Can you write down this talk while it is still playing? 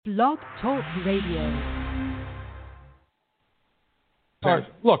Blog Talk Radio. All right,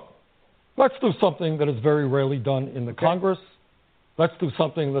 look, let's do something that is very rarely done in the Congress. Let's do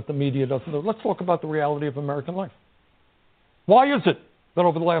something that the media doesn't do. Let's talk about the reality of American life. Why is it that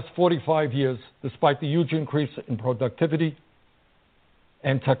over the last 45 years, despite the huge increase in productivity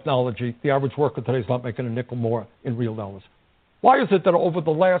and technology, the average worker today is not making a nickel more in real dollars? Why is it that over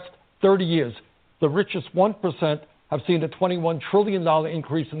the last 30 years, the richest 1% have seen a $21 trillion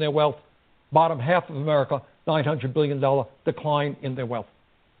increase in their wealth, bottom half of America, $900 billion decline in their wealth?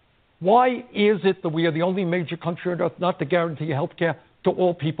 Why is it that we are the only major country on earth not to guarantee health care to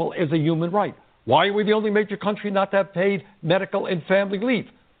all people as a human right? Why are we the only major country not to have paid medical and family leave?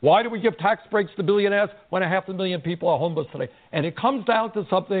 Why do we give tax breaks to billionaires when 500,000 people are homeless today? And it comes down to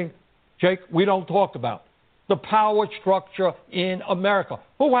something, Jake, we don't talk about. The power structure in America.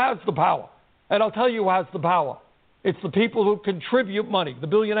 Who has the power? And I'll tell you who has the power. It's the people who contribute money, the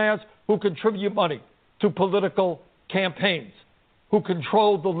billionaires who contribute money to political campaigns, who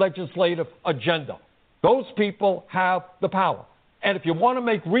control the legislative agenda. Those people have the power. And if you want to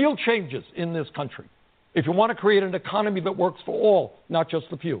make real changes in this country, if you want to create an economy that works for all, not just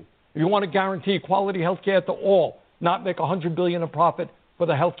a few, if you want to guarantee quality health care to all, not make $100 billion in profit for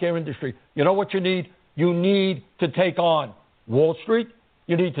the healthcare industry, you know what you need? You need to take on Wall Street.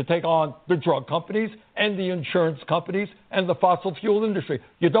 You need to take on the drug companies and the insurance companies and the fossil fuel industry.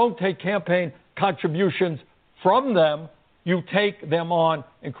 You don't take campaign contributions from them. You take them on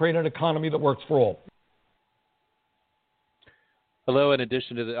and create an economy that works for all. Hello, in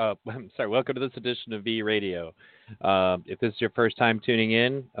addition to welcome to this edition of V Radio. If this is your first time tuning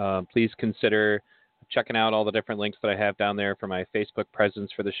in, please consider checking out all the different links that I have down there for my Facebook presence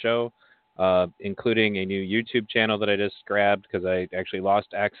for the show, including a new YouTube channel that I just grabbed because I actually lost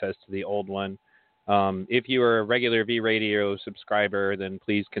access to the old one. If you are a regular V Radio subscriber, then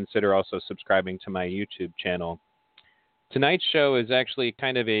please consider also subscribing to my YouTube channel. Tonight's show is actually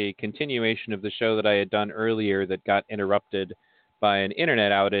kind of a continuation of the show that I had done earlier that got interrupted by an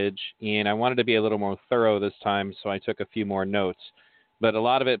internet outage, and I wanted to be a little more thorough this time, so I took a few more notes. But a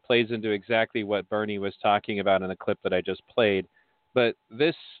lot of it plays into exactly what Bernie was talking about in the clip that I just played. But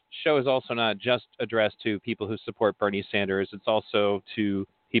this show is also not just addressed to people who support Bernie Sanders. It's also to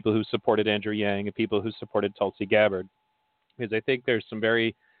people who supported Andrew Yang and people who supported Tulsi Gabbard, because I think there's some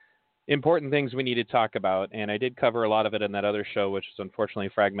very important things we need to talk about, and I did cover a lot of it in that other show, which is unfortunately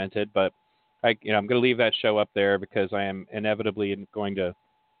fragmented, but I'm going to leave that show up there because I am inevitably going to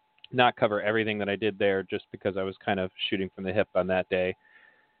not cover everything that I did there just because I was kind of shooting from the hip on that day.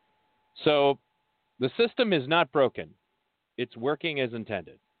 So the system is not broken. It's working as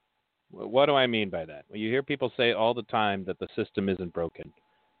intended. What do I mean by that? Well, you hear people say all the time that the system isn't broken.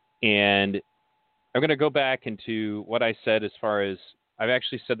 And I'm going to go back into what I said as far as I've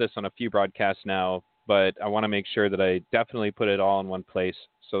actually said this on a few broadcasts now, but I want to make sure that I definitely put it all in one place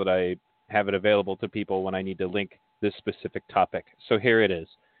so that I have it available to people when I need to link this specific topic. So here it is.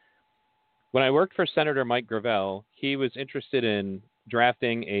 When I worked for Senator Mike Gravel, he was interested in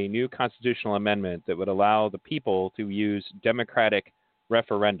drafting a new constitutional amendment that would allow the people to use democratic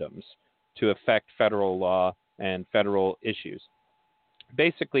referendums to affect federal law and federal issues.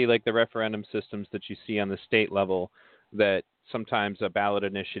 Basically like the referendum systems that you see on the state level, that sometimes a ballot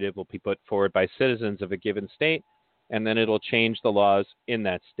initiative will be put forward by citizens of a given state, and then it'll change the laws in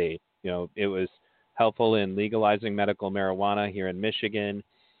that state. It was helpful in legalizing medical marijuana here in Michigan,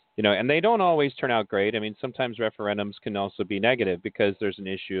 and they don't always turn out great. I mean, sometimes referendums can also be negative because there's an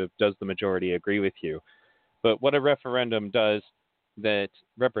issue of does the majority agree with you? But what a referendum does that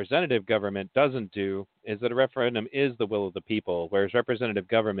representative government doesn't do is that a referendum is the will of the people, whereas representative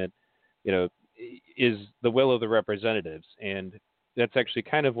government, is the will of the representatives. And that's actually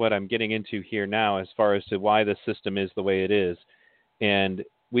kind of what I'm getting into here now as far as to why the system is the way it is. And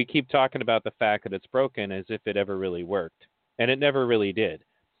we keep talking about the fact that it's broken as if it ever really worked. And it never really did,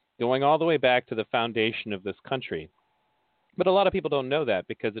 going all the way back to the foundation of this country. But a lot of people don't know that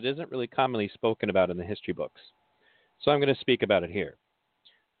because it isn't really commonly spoken about in the history books. So I'm going to speak about it here.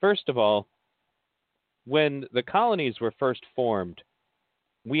 First of all, when the colonies were first formed,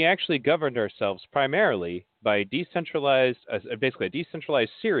 we actually governed ourselves primarily by basically a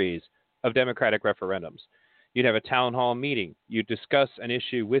decentralized series of democratic referendums. You'd have a town hall meeting. You'd discuss an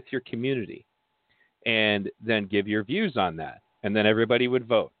issue with your community and then give your views on that. And then everybody would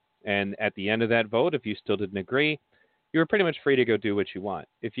vote. And at the end of that vote, if you still didn't agree, you were pretty much free to go do what you want.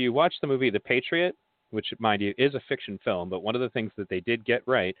 If you watch the movie The Patriot, which, mind you, is a fiction film, but one of the things that they did get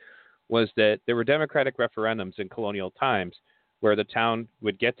right was that there were democratic referendums in colonial times where the town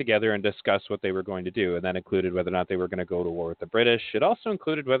would get together and discuss what they were going to do. And that included whether or not they were going to go to war with the British. It also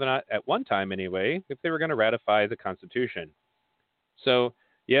included whether or not, at one time anyway, if they were going to ratify the Constitution. So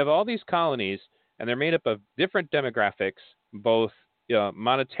you have all these colonies, and they're made up of different demographics, both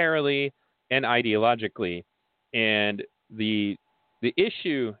monetarily and ideologically. And the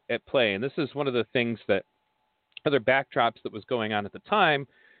issue at play, and this is one of the things that other backdrops that was going on at the time,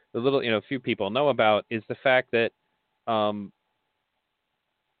 the little, few people know about, is the fact that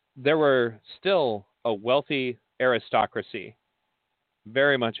there were still a wealthy aristocracy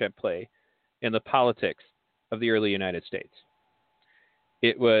very much at play in the politics of the early United States.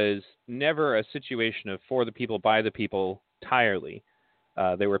 It was never a situation of for the people, by the people entirely.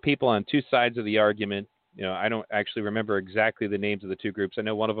 There were people on two sides of the argument. I don't actually remember exactly the names of the two groups. I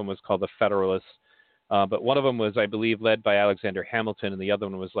know one of them was called the Federalists, but one of them was, I believe, led by Alexander Hamilton, and the other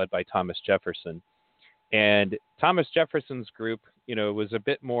one was led by Thomas Jefferson. And Thomas Jefferson's group, was a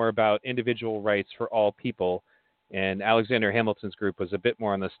bit more about individual rights for all people, and Alexander Hamilton's group was a bit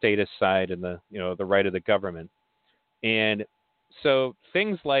more on the statist side and the right of the government. And so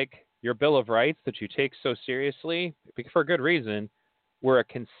things like your Bill of Rights that you take so seriously, for good reason, were a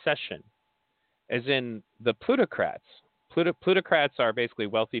concession. As in the plutocrats. Plutocrats are basically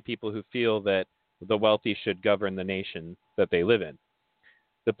wealthy people who feel that the wealthy should govern the nation that they live in.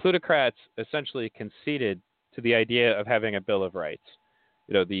 The plutocrats essentially conceded to the idea of having a Bill of Rights.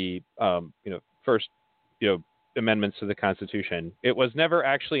 The first amendments to the Constitution. It was never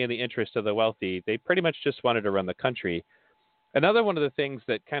actually in the interest of the wealthy. They pretty much just wanted to run the country. Another one of the things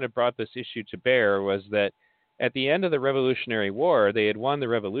that kind of brought this issue to bear was that at the end of the Revolutionary War, they had won the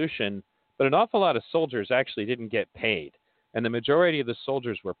revolution, but an awful lot of soldiers actually didn't get paid, and the majority of the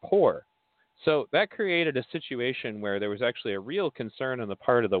soldiers were poor. So that created a situation where there was actually a real concern on the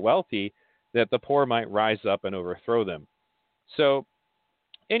part of the wealthy that the poor might rise up and overthrow them. So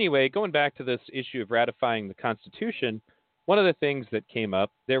anyway, going back to this issue of ratifying the Constitution, one of the things that came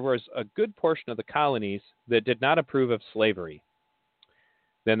up, there was a good portion of the colonies that did not approve of slavery.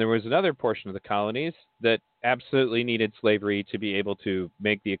 Then there was another portion of the colonies that absolutely needed slavery to be able to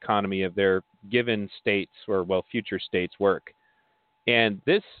make the economy of their given states or, future states work. And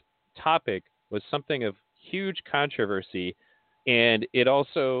this topic was something of huge controversy, and it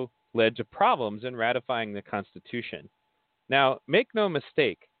also led to problems in ratifying the Constitution. Now, make no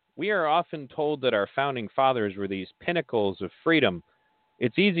mistake, we are often told that our founding fathers were these pinnacles of freedom.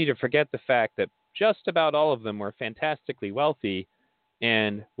 It's easy to forget the fact that just about all of them were fantastically wealthy,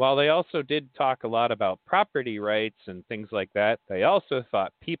 and while they also did talk a lot about property rights and things like that, they also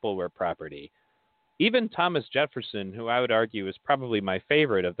thought people were property. Even Thomas Jefferson, who I would argue is probably my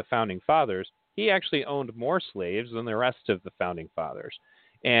favorite of the founding fathers, he actually owned more slaves than the rest of the founding fathers.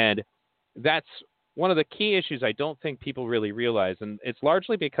 And that's one of the key issues I don't think people really realize, and it's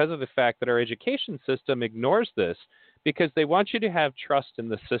largely because of the fact that our education system ignores this, because they want you to have trust in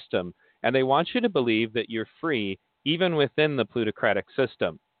the system, and they want you to believe that you're free even within the plutocratic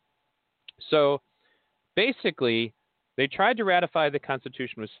system. So basically, they tried to ratify the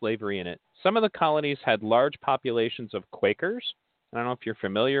Constitution with slavery in it. Some of the colonies had large populations of Quakers. I don't know if you're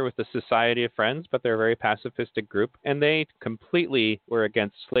familiar with the Society of Friends, but they're a very pacifistic group, and they completely were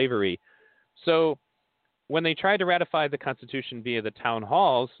against slavery. So when they tried to ratify the Constitution via the town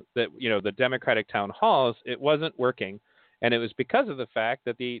halls, the Democratic town halls, it wasn't working. And it was because of the fact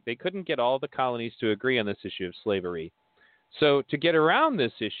that they couldn't get all the colonies to agree on this issue of slavery. So to get around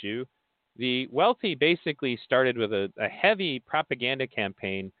this issue, the wealthy basically started with a heavy propaganda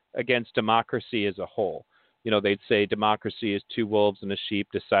campaign against democracy as a whole. They'd say democracy is two wolves and a sheep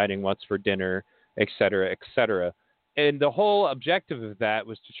deciding what's for dinner, et cetera, et cetera. And the whole objective of that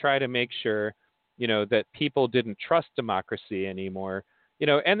was to try to make sure, that people didn't trust democracy anymore.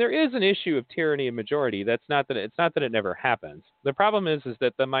 And there is an issue of tyranny of majority. It's not that it never happens. The problem is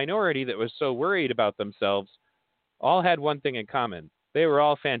that the minority that was so worried about themselves all had one thing in common. They were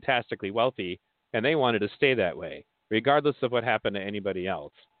all fantastically wealthy, and they wanted to stay that way, regardless of what happened to anybody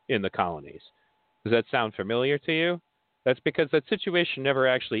else in the colonies. Does that sound familiar to you? That's because that situation never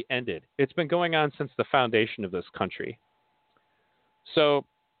actually ended. It's been going on since the foundation of this country. So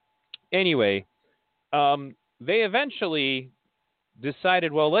anyway, they eventually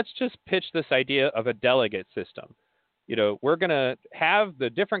decided, well, let's just pitch this idea of a delegate system. We're going to have the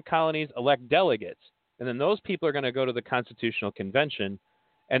different colonies elect delegates, and then those people are going to go to the Constitutional Convention,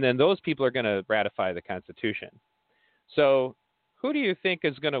 and then those people are going to ratify the Constitution. So who do you think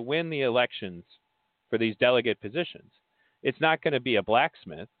is going to win the elections for these delegate positions? It's not going to be a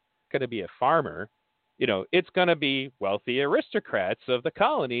blacksmith. It's going to be a farmer. It's going to be wealthy aristocrats of the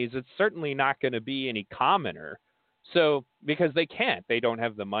colonies. It's certainly not going to be any commoner. So, because they don't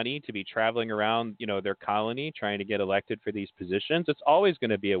have the money to be traveling around, their colony trying to get elected for these positions. It's always going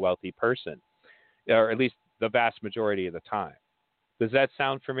to be a wealthy person, or at least the vast majority of the time. Does that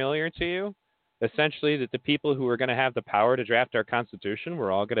sound familiar to you? Essentially, that the people who are going to have the power to draft our Constitution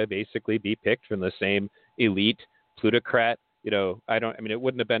were all going to basically be picked from the same elite plutocrat. It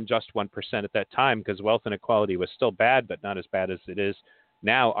wouldn't have been just 1% at that time because wealth inequality was still bad, but not as bad as it is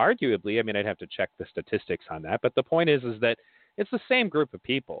now, arguably. I'd have to check the statistics on that. But the point is that it's the same group of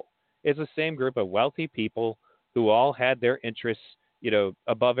people. It's the same group of wealthy people who all had their interests,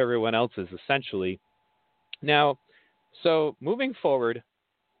 above everyone else's, essentially. Now, so moving forward,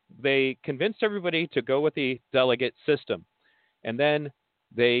 they convinced everybody to go with the delegate system. And then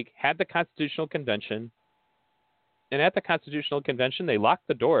they had the Constitutional Convention. And at the Constitutional Convention, they locked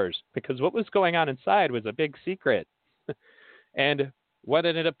the doors because what was going on inside was a big secret. And what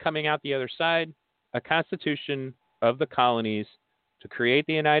ended up coming out the other side? A constitution of the colonies to create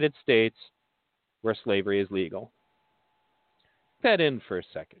the United States where slavery is legal. Put that in for a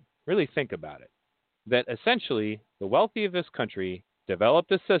second. Really think about it. That essentially the wealthy of this country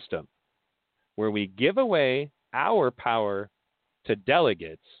developed a system where we give away our power to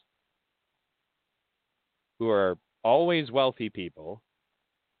delegates who are always wealthy people,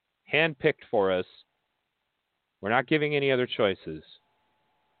 handpicked for us. We're not giving any other choices.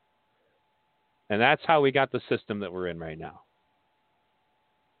 And that's how we got the system that we're in right now.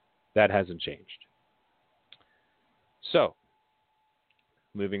 That hasn't changed. So,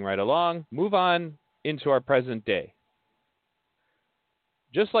 moving right along, move on into our present day.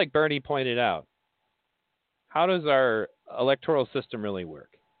 Just like Bernie pointed out, how does our electoral system really work?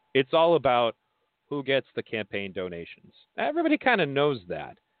 It's all about who gets the campaign donations. Everybody kind of knows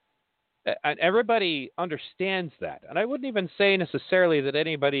that. And everybody understands that. And I wouldn't even say necessarily that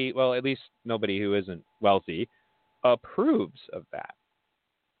anybody, well, at least nobody who isn't wealthy, approves of that.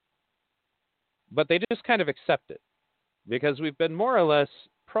 But they just kind of accept it because we've been more or less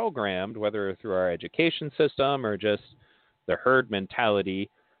programmed, whether through our education system or just the herd mentality,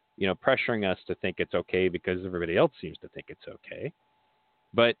 pressuring us to think it's okay because everybody else seems to think it's okay.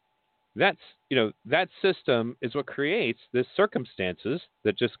 But that system is what creates the circumstances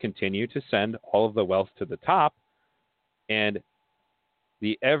that just continue to send all of the wealth to the top and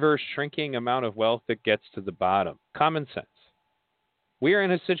the ever shrinking amount of wealth that gets to the bottom. Common sense. We are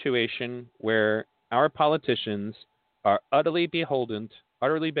in a situation where our politicians are utterly beholden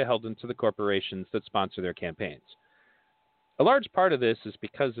to the corporations that sponsor their campaigns. A large part of this is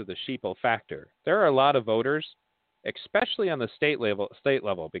because of the sheeple factor. There are a lot of voters, especially on the state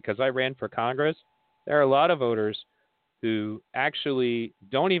level, because I ran for Congress, there are a lot of voters who actually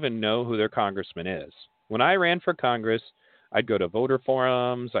don't even know who their congressman is. When I ran for Congress, I'd go to voter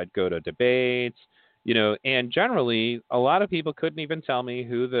forums, I'd go to debates, and generally a lot of people couldn't even tell me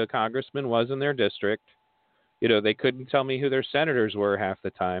who the congressman was in their district. They couldn't tell me who their senators were half the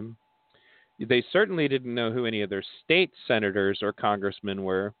time. They certainly didn't know who any of their state senators or congressmen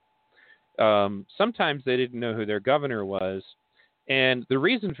were. Sometimes they didn't know who their governor was. And the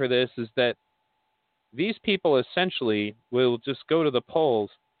reason for this is that these people essentially will just go to the polls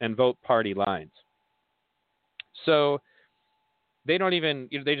and vote party lines. So they don't even,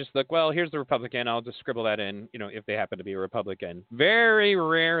 they just look, well, here's the Republican, I'll just scribble that in, if they happen to be a Republican. Very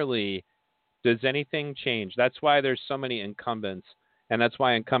rarely does anything change. That's why there's so many incumbents, and that's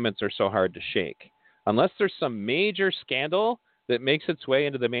why incumbents are so hard to shake. Unless there's some major scandal that makes its way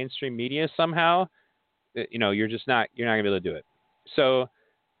into the mainstream media somehow, you're not going to be able to do it. So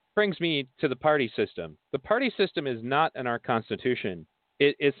brings me to the party system. The party system is not in our Constitution.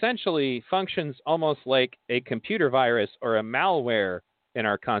 It essentially functions almost like a computer virus or a malware in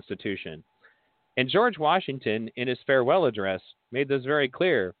our Constitution. And George Washington, in his farewell address, made this very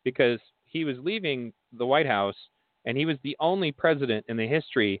clear because he was leaving the White House and he was the only president in the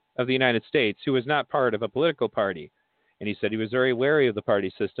history of the United States who was not part of a political party. And he said he was very wary of the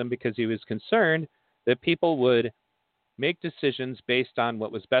party system because he was concerned that people would make decisions based on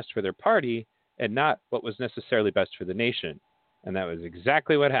what was best for their party and not what was necessarily best for the nation. And that was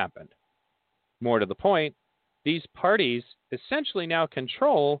exactly what happened. More to the point, these parties essentially now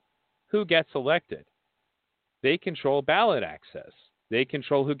control who gets elected. They control ballot access. They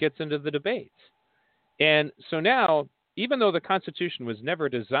control who gets into the debates. And so now, even though the Constitution was never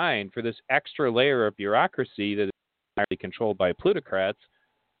designed for this extra layer of bureaucracy that is entirely controlled by plutocrats,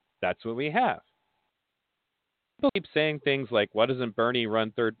 that's what we have. People keep saying things like, why doesn't Bernie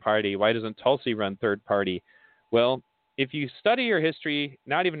run third party? Why doesn't Tulsi run third party? Well, if you study your history,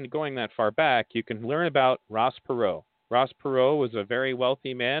 not even going that far back, you can learn about Ross Perot. Ross Perot was a very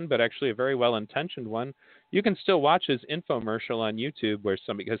wealthy man, but actually a very well-intentioned one You can still watch his infomercial on YouTube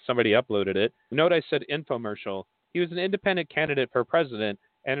because somebody uploaded it. Note I said infomercial. He was an independent candidate for president,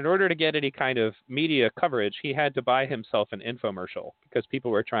 and in order to get any kind of media coverage, he had to buy himself an infomercial because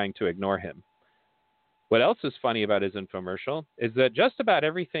people were trying to ignore him. What else is funny about his infomercial is that just about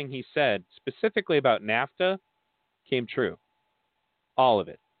everything he said, specifically about NAFTA, came true. All of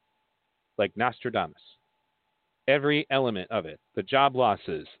it. Like Nostradamus. Every element of it. The job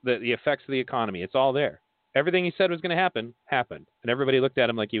losses, the effects of the economy, it's all there. Everything he said was going to happen, happened. And everybody looked at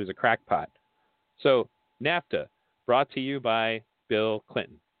him like he was a crackpot. So, NAFTA, brought to you by Bill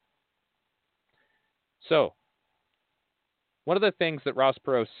Clinton. So, one of the things that Ross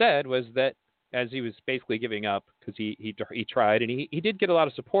Perot said was that as he was basically giving up, because he tried, and he did get a lot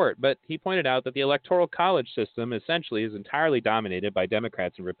of support, but he pointed out that the Electoral College system essentially is entirely dominated by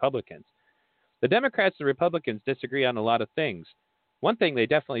Democrats and Republicans. The Democrats and Republicans disagree on a lot of things. One thing they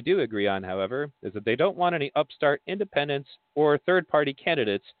definitely do agree on, however, is that they don't want any upstart independents or third-party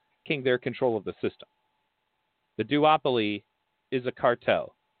candidates taking their control of the system. The duopoly is a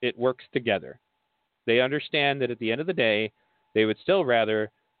cartel. It works together. They understand that at the end of the day, they would still rather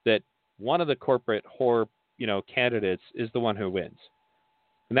that one of the corporate whore, candidates is the one who wins.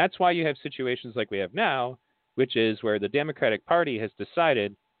 And that's why you have situations like we have now, which is where the Democratic Party has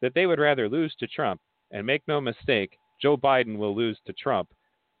decided that they would rather lose to Trump, and make no mistake, Joe Biden will lose to Trump,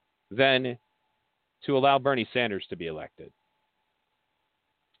 than to allow Bernie Sanders to be elected.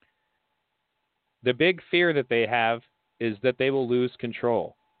 The big fear that they have is that they will lose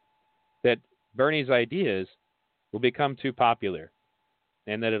control, that Bernie's ideas will become too popular,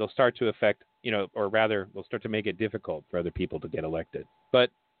 and that it'll start to affect, or rather, will start to make it difficult for other people to get elected.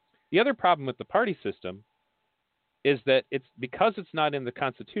 But the other problem with the party system is that because it's not in the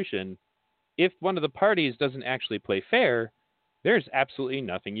Constitution, if one of the parties doesn't actually play fair, there's absolutely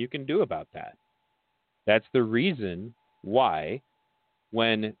nothing you can do about that. That's the reason why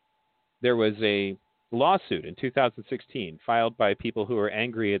when there was a lawsuit in 2016 filed by people who were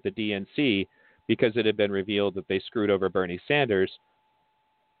angry at the DNC because it had been revealed that they screwed over Bernie Sanders,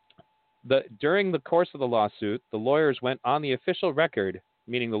 during the course of the lawsuit, the lawyers went on the official record,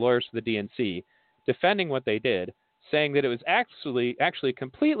 meaning the lawyers for the DNC, defending what they did, saying that it was actually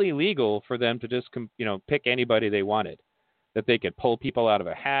completely legal for them to just pick anybody they wanted, that they could pull people out of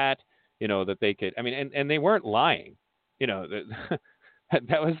a hat, that they could, and they weren't lying,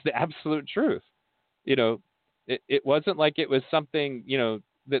 that was the absolute truth. It wasn't like it was something,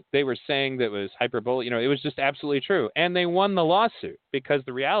 that they were saying that was hyperbole. It was just absolutely true. And they won the lawsuit because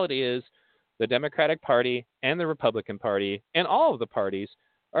the reality is the Democratic Party and the Republican Party and all of the parties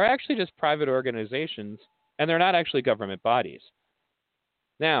are actually just private organizations, and they're not actually government bodies.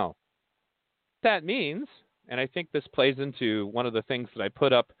 Now, that means, and I think this plays into one of the things that I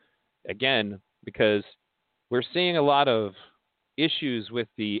put up again, because we're seeing a lot of issues with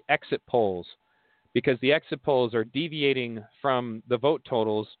the exit polls, because the exit polls are deviating from the vote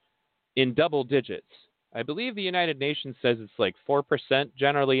totals in double digits. I believe the United Nations says it's like 4%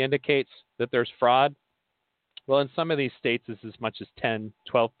 generally indicates that there's fraud. Well, in some of these states, it's as much as 10,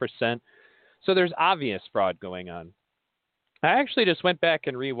 12%. So there's obvious fraud going on. I actually just went back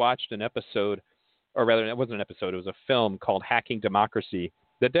and rewatched an episode, or rather, it wasn't an episode, it was a film called Hacking Democracy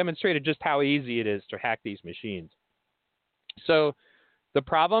that demonstrated just how easy it is to hack these machines. So the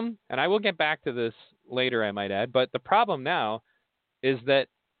problem, and I will get back to this later, I might add, but the problem now is that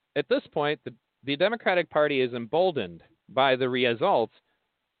at this point, the Democratic Party is emboldened by the results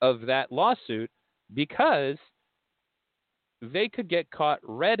of that lawsuit because they could get caught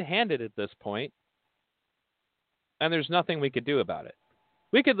red-handed at this point, and there's nothing we could do about it.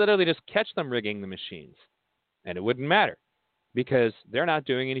 We could literally just catch them rigging the machines, and it wouldn't matter because they're not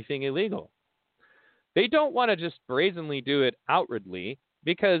doing anything illegal. They don't want to just brazenly do it outwardly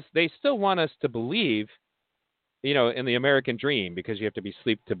because they still want us to believe, in the American dream, because you have to be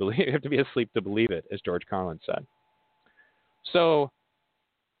asleep to believe it, as George Carlin said. So,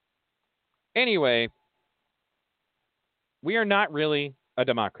 anyway, we are not really a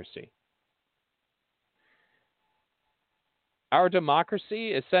democracy. Our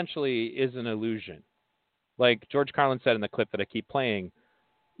democracy essentially is an illusion. Like George Carlin said in the clip that I keep playing,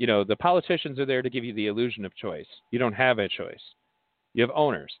 the politicians are there to give you the illusion of choice. You don't have a choice. You have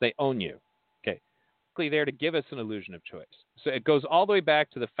owners. They own you. Okay. They're there to give us an illusion of choice. So it goes all the way back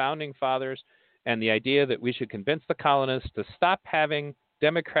to the founding fathers and the idea that we should convince the colonists to stop having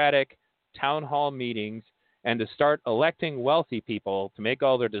democratic town hall meetings and to start electing wealthy people to make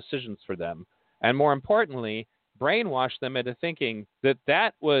all their decisions for them. And more importantly, brainwash them into thinking that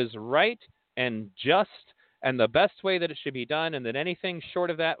that was right and just and the best way that it should be done, and that anything short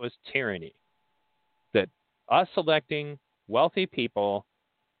of that was tyranny. That us electing wealthy people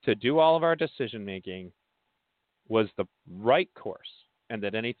to do all of our decision making was the right course, and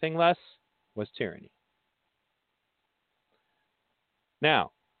that anything less was tyranny.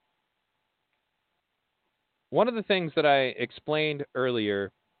 Now, one of the things that I explained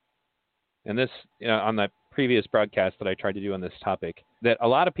earlier, and this on the previous broadcast that I tried to do on this topic, that a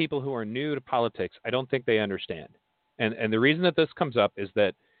lot of people who are new to politics, I don't think they understand. And the reason that this comes up is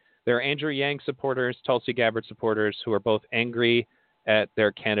that there are Andrew Yang supporters, Tulsi Gabbard supporters, who are both angry at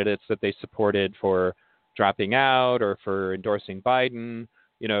their candidates that they supported for dropping out or for endorsing Biden,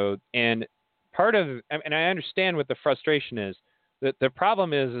 and and I understand what the frustration is. The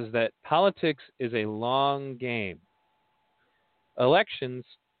problem is that politics is a long game. Elections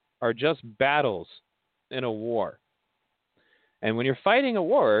are just battles in a war. And when you're fighting a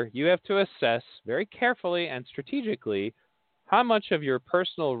war, you have to assess very carefully and strategically how much of your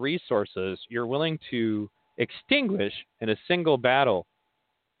personal resources you're willing to extinguish in a single battle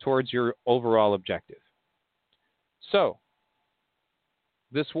towards your overall objective. So,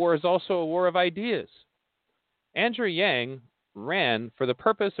 this war is also a war of ideas. Andrew Yang ran for the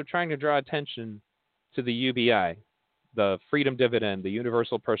purpose of trying to draw attention to the UBI, the freedom dividend, the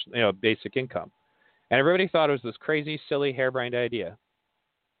universal basic income. And everybody thought it was this crazy, silly, harebrained idea.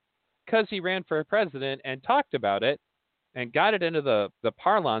 Because he ran for president and talked about it and got it into the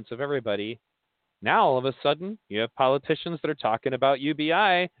parlance of everybody, now all of a sudden you have politicians that are talking about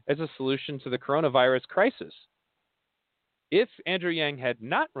UBI as a solution to the coronavirus crisis. If Andrew Yang had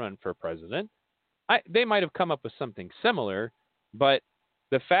not run for president, they might have come up with something similar, but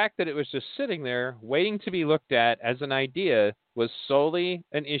the fact that it was just sitting there waiting to be looked at as an idea was solely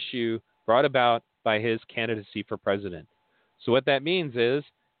an issue brought about by his candidacy for president. So what that means is,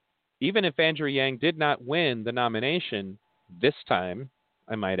 even if Andrew Yang did not win the nomination this time,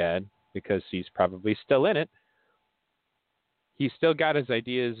 I might add, because he's probably still in it, he still got his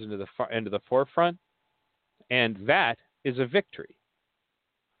ideas into the forefront, and that is a victory.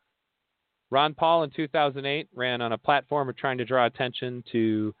 Ron Paul in 2008 ran on a platform of trying to draw attention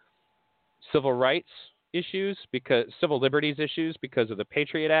to civil rights issues, civil liberties issues, because of the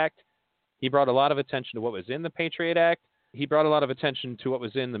Patriot Act. He brought a lot of attention to what was in the Patriot Act. He brought a lot of attention to what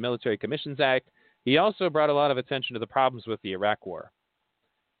was in the Military Commissions Act. He also brought a lot of attention to the problems with the Iraq War.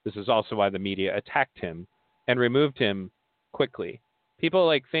 This is also why the media attacked him and removed him quickly.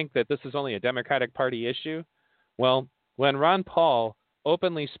 People think that this is only a Democratic Party issue. Well, when Ron Paul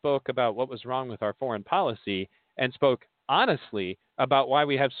openly spoke about what was wrong with our foreign policy and spoke honestly about why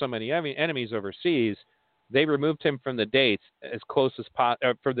we have so many enemies overseas, they removed him from the debates as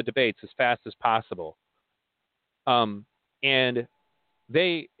fast as possible. And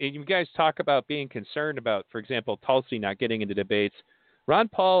you guys talk about being concerned about, for example, Tulsi not getting into debates. Ron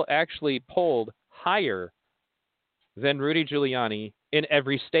Paul actually polled higher than Rudy Giuliani in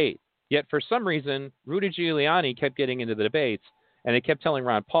every state. Yet for some reason, Rudy Giuliani kept getting into the debates, and they kept telling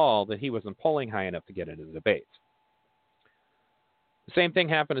Ron Paul that he wasn't polling high enough to get into the debates. The same thing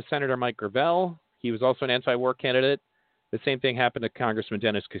happened to Senator Mike Gravel. He was also an anti-war candidate. The same thing happened to Congressman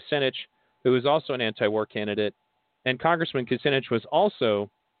Dennis Kucinich, who was also an anti-war candidate. And Congressman Kucinich was also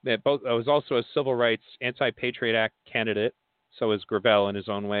a civil rights anti-Patriot Act candidate. So is Gravel in his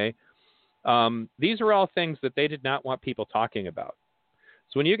own way. These are all things that they did not want people talking about.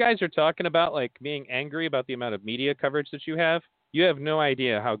 So when you guys are talking about being angry about the amount of media coverage that you have no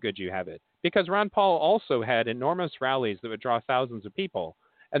idea how good you have it. Because Ron Paul also had enormous rallies that would draw thousands of people,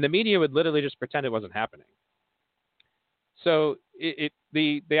 and the media would literally just pretend it wasn't happening. So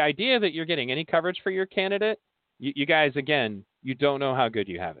the idea that you're getting any coverage for your candidate, you guys, again, you don't know how good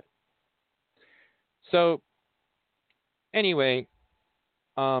you have it. So anyway,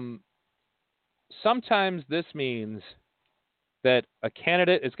 sometimes this means that a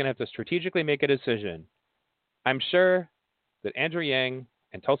candidate is going to have to strategically make a decision. I'm sure that Andrew Yang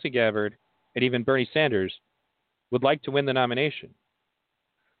and Tulsi Gabbard and even Bernie Sanders would like to win the nomination.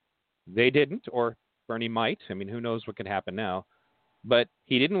 They didn't, or Bernie might. I mean, who knows what could happen now. But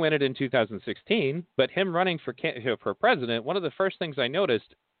he didn't win it in 2016. But him running for president, one of the first things I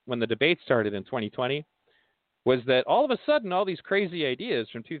noticed when the debate started in 2020 was that all of a sudden, all these crazy ideas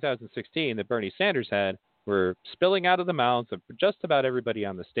from 2016 that Bernie Sanders had were spilling out of the mouths of just about everybody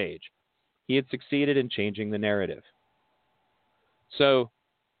on the stage. He had succeeded in changing the narrative. So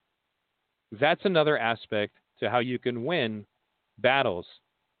that's another aspect to how you can win battles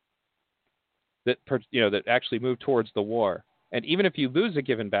that actually move towards the war. And even if you lose a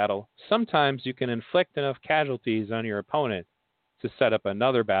given battle, sometimes you can inflict enough casualties on your opponent to set up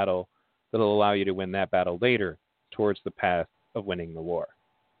another battle that will allow you to win that battle later towards the path of winning the war.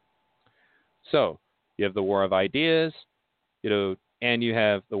 So You have the war of ideas, and you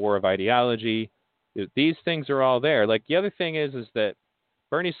have the war of ideology. These things are all there. Like, the other thing is that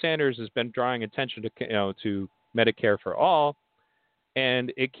Bernie Sanders has been drawing attention to Medicare for all,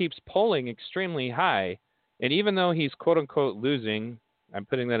 and it keeps polling extremely high. And even though he's quote unquote losing, I'm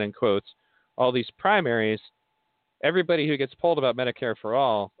putting that in quotes, all these primaries, everybody who gets polled about Medicare for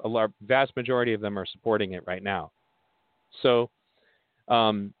all, vast majority of them are supporting it right now. So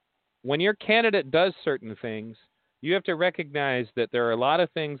when your candidate does certain things, you have to recognize that there are a lot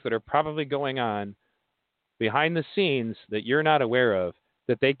of things that are probably going on behind the scenes that you're not aware of,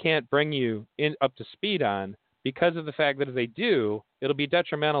 that they can't bring you up to speed on, because of the fact that if they do, it'll be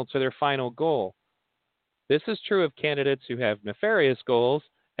detrimental to their final goal. This is true of candidates who have nefarious goals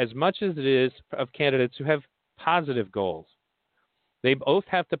as much as it is of candidates who have positive goals. They both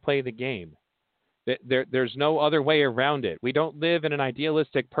have to play the game. There's no other way around it. We don't live in an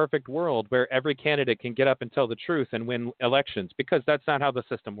idealistic, perfect world where every candidate can get up and tell the truth and win elections, because that's not how the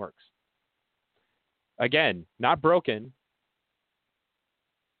system works. Again, not broken,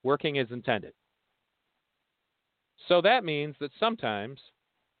 working as intended. So that means that sometimes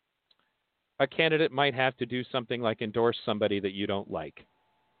a candidate might have to do something like endorse somebody that you don't like.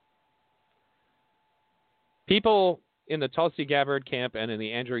 People in the Tulsi Gabbard camp and in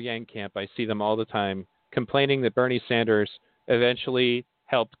the Andrew Yang camp, I see them all the time complaining that Bernie Sanders eventually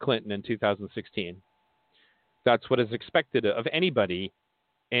helped Clinton in 2016. That's what is expected of anybody.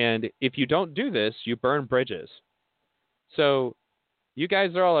 And if you don't do this, you burn bridges. So you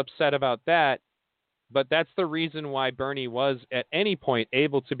guys are all upset about that. But that's the reason why Bernie was at any point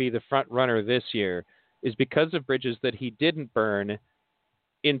able to be the front runner this year, is because of bridges that he didn't burn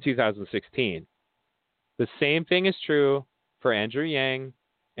in 2016. The same thing is true for Andrew Yang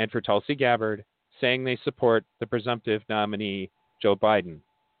and for Tulsi Gabbard, saying they support the presumptive nominee, Joe Biden.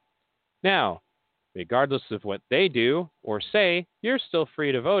 Now, regardless of what they do or say, you're still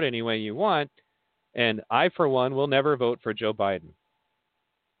free to vote any way you want, and I, for one, will never vote for Joe Biden.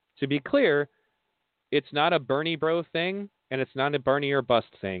 To be clear, it's not a Bernie bro thing, and it's not a Bernie or bust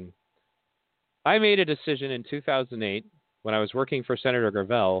thing. I made a decision in 2008, when I was working for Senator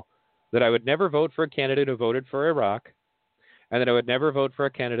Gravel, that I would never vote for a candidate who voted for Iraq, and that I would never vote for a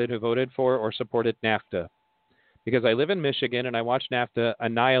candidate who voted for or supported NAFTA. Because I live in Michigan, and I watched NAFTA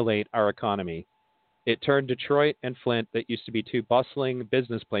annihilate our economy. It turned Detroit and Flint, that used to be two bustling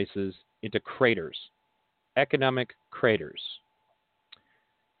business places, into craters, economic craters.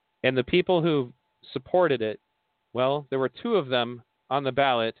 And the people who supported it, well, there were two of them on the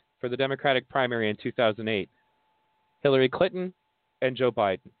ballot for the Democratic primary in 2008, Hillary Clinton and Joe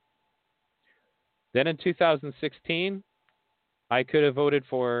Biden. Then in 2016, I could have voted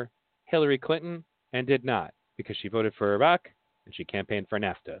for Hillary Clinton and did not, because she voted for Iraq and she campaigned for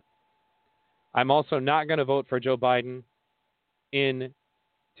NAFTA. I'm also not going to vote for Joe Biden in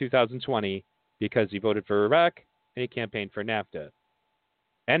 2020 because he voted for Iraq and he campaigned for NAFTA.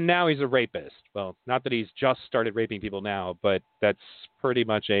 And now he's a rapist. Well, not that he's just started raping people now, but that's pretty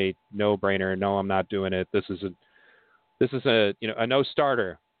much a no-brainer. No, I'm not doing it. This is a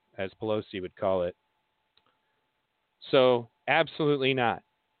no-starter, as Pelosi would call it. So, absolutely not.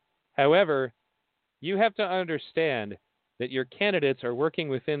 However, you have to understand that your candidates are working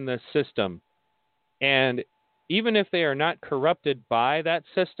within the system. And even if they are not corrupted by that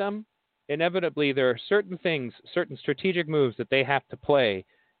system, inevitably there are certain things, certain strategic moves that they have to play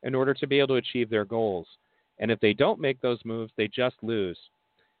in order to be able to achieve their goals. And if they don't make those moves, they just lose.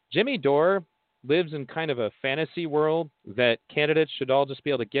 Jimmy Dore lives in kind of a fantasy world that candidates should all just be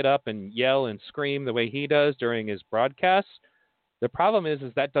able to get up and yell and scream the way he does during his broadcasts. The problem is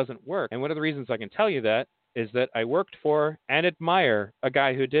that doesn't work. And one of the reasons I can tell you that is that I worked for and admire a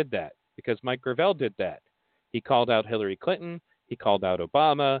guy who did that, because Mike Gravel did that. He called out Hillary Clinton. He called out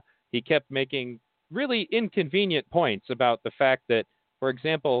Obama. He kept making really inconvenient points about the fact that, for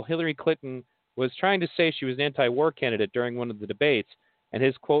example, Hillary Clinton was trying to say she was an anti-war candidate during one of the debates, and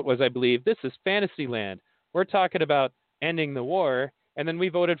his quote was, I believe, "This is fantasy land. We're talking about ending the war, and then we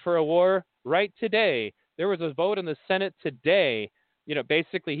voted for a war right today. There was a vote in the Senate today."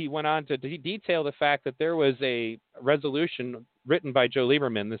 Basically he went on to detail the fact that there was a resolution written by Joe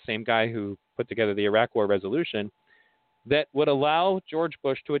Lieberman, the same guy who put together the Iraq War resolution, that would allow George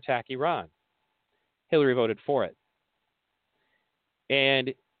Bush to attack Iran. Hillary voted for it.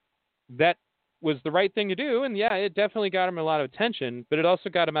 And that was the right thing to do. And yeah, it definitely got him a lot of attention, but it also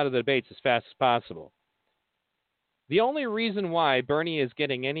got him out of the debates as fast as possible. The only reason why Bernie is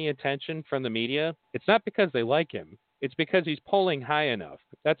getting any attention from the media, it's not because they like him. It's because he's polling high enough.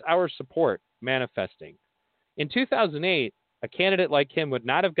 That's our support manifesting. In 2008, a candidate like him would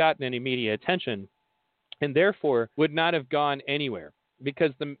not have gotten any media attention and therefore would not have gone anywhere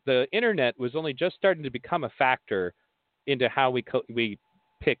because the internet was only just starting to become a factor into how we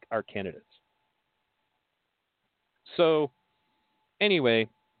pick our candidates. So anyway,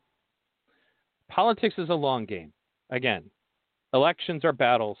 politics is a long game. Again, elections are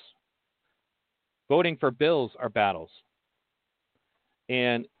battles. Voting for bills are battles.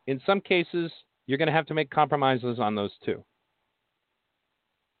 And in some cases, you're going to have to make compromises on those too.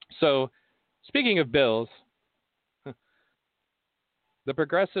 So, speaking of bills, the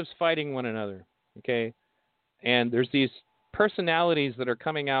progressives fighting one another, okay? And there's these personalities that are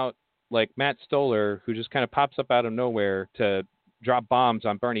coming out like Matt Stoller, who just kind of pops up out of nowhere to drop bombs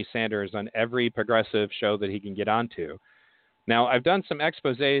on Bernie Sanders on every progressive show that he can get onto. Now, I've done some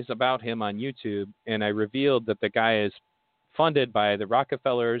exposés about him on YouTube, and I revealed that the guy is funded by the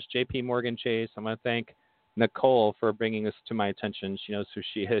Rockefellers, J.P. Morgan Chase. I'm going to thank Nicole for bringing this to my attention. She knows who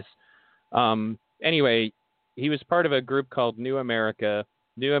she is. Anyway, he was part of a group called New America.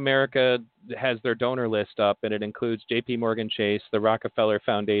 New America has their donor list up, and it includes J.P. Morgan Chase, the Rockefeller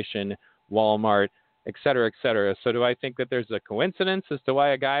Foundation, Walmart, et cetera, et cetera. So do I think that there's a coincidence as to why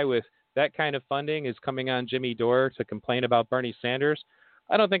a guy with that kind of funding is coming on Jimmy Dore to complain about Bernie Sanders?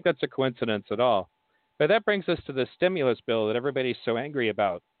 I don't think that's a coincidence at all. But that brings us to the stimulus bill that everybody's so angry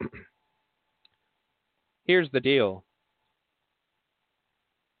about. Here's the deal.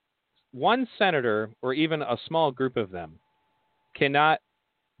 One senator, or even a small group of them, cannot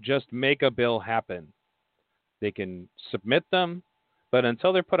just make a bill happen. They can submit them, but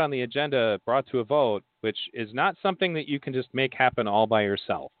until they're put on the agenda, brought to a vote, which is not something that you can just make happen all by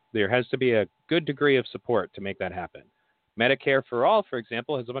yourself. There has to be a good degree of support to make that happen. Medicare for All, for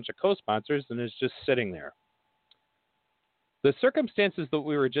example, has a bunch of co-sponsors and is just sitting there. The circumstances that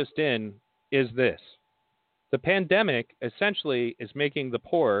we were just in is this. The pandemic essentially is making the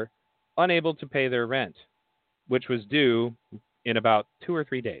poor unable to pay their rent, which was due in about 2 or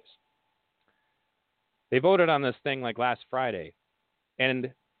 3 days. They voted on this thing like last Friday.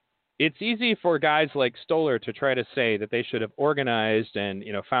 And it's easy for guys like Stoller to try to say that they should have organized and,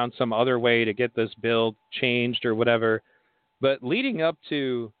 found some other way to get this bill changed or whatever. But leading up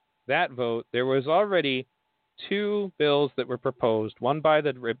to that vote, there was already 2 bills that were proposed, one by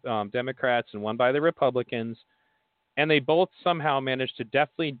the Democrats and one by the Republicans, and they both somehow managed to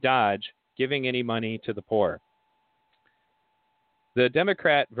deftly dodge giving any money to the poor. The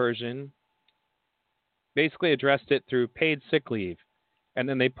Democrat version basically addressed it through paid sick leave, and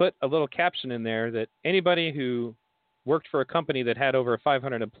then they put a little caption in there that anybody who worked for a company that had over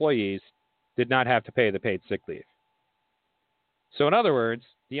 500 employees did not have to pay the paid sick leave. So in other words,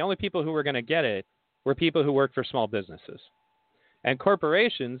 the only people who were going to get it were people who worked for small businesses. And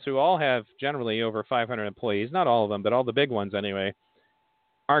corporations, who all have generally over 500 employees, not all of them, but all the big ones anyway,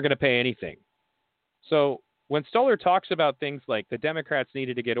 aren't going to pay anything. So when Stoller talks about things like the Democrats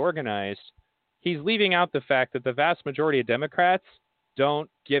needed to get organized, he's leaving out the fact that the vast majority of Democrats don't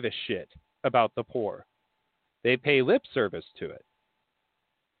give a shit about the poor. They pay lip service to it.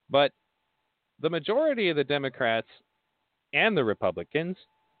 But the majority of the Democrats and the Republicans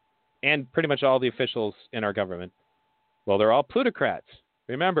and pretty much all the officials in our government, well, they're all plutocrats.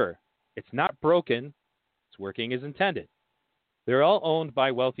 Remember, it's not broken. It's working as intended. They're all owned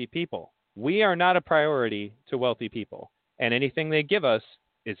by wealthy people. We are not a priority to wealthy people, and anything they give us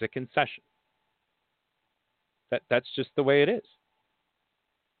is a concession. That's just the way it is.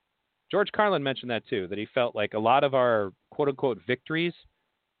 George Carlin mentioned that too, that he felt like a lot of our quote-unquote victories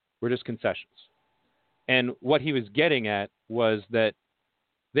were just concessions. And what he was getting at was that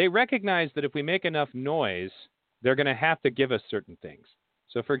they recognize that if we make enough noise, they're going to have to give us certain things.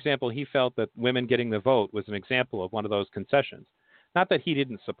 So, for example, he felt that women getting the vote was an example of one of those concessions. Not that he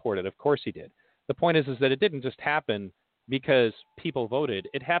didn't support it. Of course he did. The point is that it didn't just happen because people voted.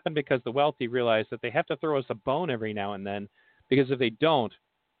 It happened because the wealthy realized that they have to throw us a bone every now and then, because if they don't,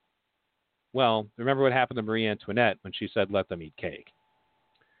 well, remember what happened to Marie Antoinette when she said, let them eat cake.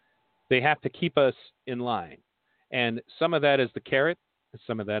 They have to keep us in line. And some of that is the carrot, and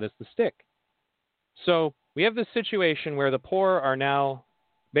some of that is the stick. So we have this situation where the poor are now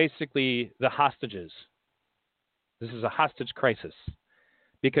basically the hostages. This is a hostage crisis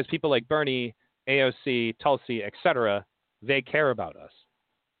because people like Bernie, AOC, Tulsi, etc., they care about us.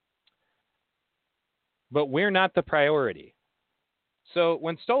 But we're not the priority. So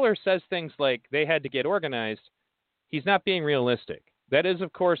when Stoller says things like they had to get organized, he's not being realistic. That is,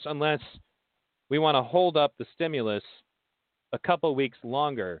 of course, unless we want to hold up the stimulus a couple weeks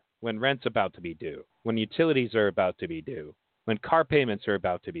longer when rent's about to be due, when utilities are about to be due, when car payments are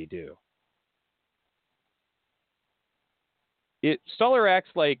about to be due. Stoller acts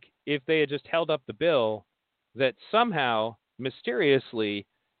like if they had just held up the bill, that somehow, mysteriously,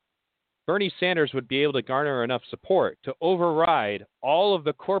 Bernie Sanders would be able to garner enough support to override all of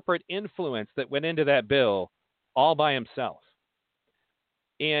the corporate influence that went into that bill all by himself.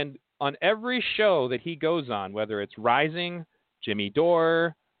 And on every show that he goes on, whether it's Rising, Jimmy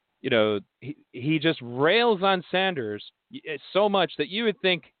Dore, he just rails on Sanders so much that you would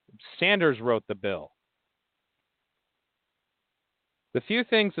think Sanders wrote the bill. The few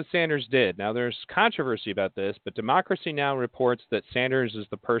things that Sanders did, now there's controversy about this, but Democracy Now! Reports that Sanders is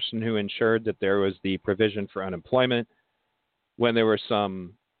the person who ensured that there was the provision for unemployment when there were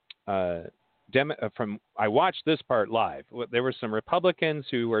some, I watched this part live. There were some Republicans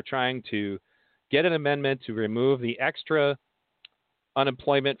who were trying to get an amendment to remove the extra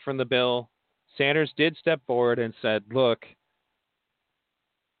unemployment from the bill. Sanders did step forward and said, look,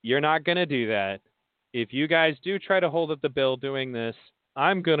 you're not going to do that. If you guys do try to hold up the bill doing this,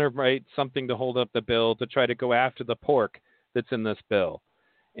 I'm going to write something to hold up the bill to try to go after the pork that's in this bill.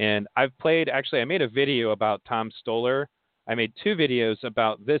 And I made a video about Tom Stoller. I made 2 videos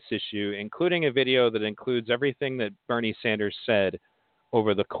about this issue, including a video that includes everything that Bernie Sanders said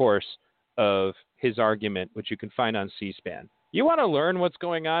over the course of his argument, which you can find on C-SPAN. You want to learn what's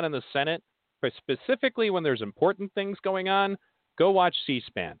going on in the Senate, but specifically when there's important things going on, go watch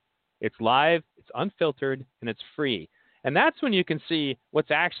C-SPAN. It's live, it's unfiltered, and it's free. And that's when you can see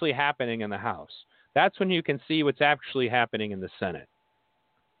what's actually happening in the House. That's when you can see what's actually happening in the Senate.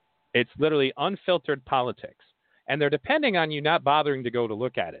 It's literally unfiltered politics. And they're depending on you not bothering to go to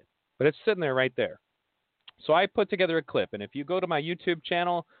look at it. But it's sitting there right there. So I put together a clip. And if you go to my YouTube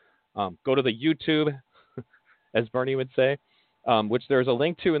channel, go to the YouTube, as Bernie would say, which there's a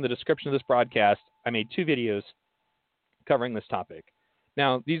link to in the description of this broadcast. I made 2 videos covering this topic.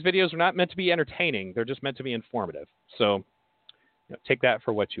 Now, these videos are not meant to be entertaining. They're just meant to be informative. So take that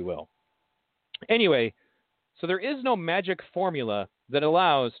for what you will. Anyway, so there is no magic formula that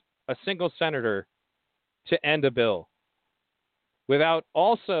allows a single senator to end a bill without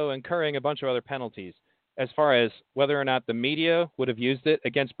also incurring a bunch of other penalties as far as whether or not the media would have used it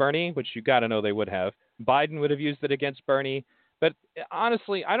against Bernie, which you got to know they would have. Biden would have used it against Bernie. But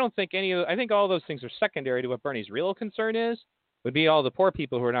honestly, I think all those things are secondary to what Bernie's real concern is, would be all the poor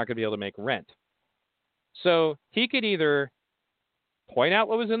people who are not going to be able to make rent. So he could either point out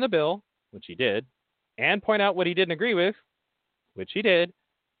what was in the bill, which he did, and point out what he didn't agree with, which he did,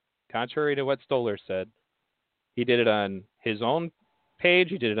 contrary to what Stoller said. He did it on his own page,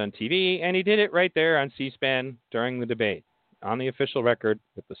 he did it on TV, and he did it right there on C-SPAN during the debate, on the official record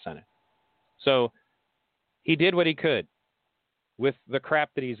with the Senate. So he did what he could with the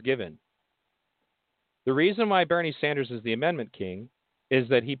crap that he's given. The reason why Bernie Sanders is the amendment king is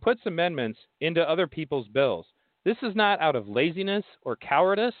that he puts amendments into other people's bills. This is not out of laziness or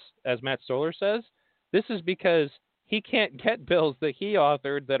cowardice, as Matt Stoller says. This is because he can't get bills that he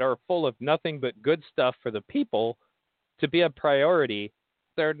authored that are full of nothing but good stuff for the people to be a priority.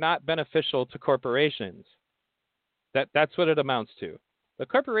 They're not beneficial to corporations. That's what it amounts to. The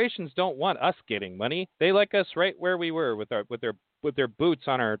corporations don't want us getting money. They like us right where we were with their boots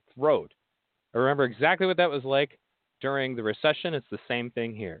on our throat. I remember exactly what that was like during the recession. It's the same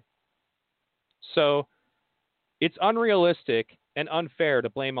thing here. So it's unrealistic and unfair to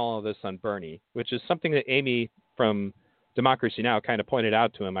blame all of this on Bernie, which is something that Amy from Democracy Now! Kind of pointed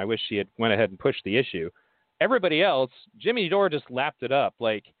out to him. I wish she had went ahead and pushed the issue. Everybody else, Jimmy Dore just lapped it up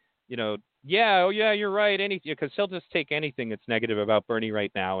like, yeah, you're right. Because he'll just take anything that's negative about Bernie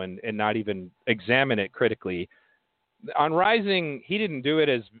right now and not even examine it critically. On Rising, he didn't do it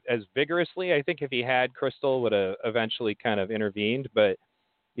as vigorously. I think if he had, Crystal would have eventually kind of intervened. But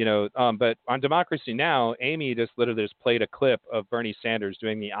but on Democracy Now!, Amy just literally played a clip of Bernie Sanders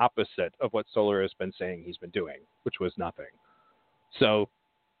doing the opposite of what Stoller has been saying he's been doing, which was nothing. So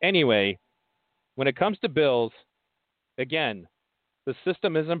anyway, when it comes to bills, again, the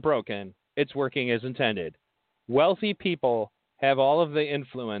system isn't broken. It's working as intended. Wealthy people have all of the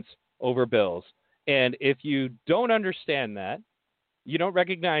influence over bills. And if you don't understand that, you don't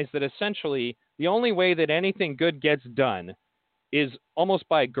recognize that essentially the only way that anything good gets done is almost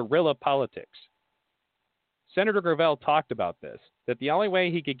by guerrilla politics. Senator Gravel talked about this, that the only way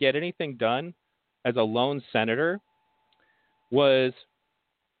he could get anything done as a lone senator was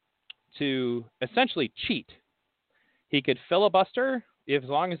to essentially cheat. He could filibuster as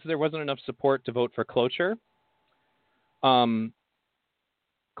long as there wasn't enough support to vote for cloture.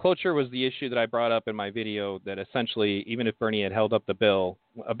 Cloture was the issue that I brought up in my video, that essentially, even if Bernie had held up the bill,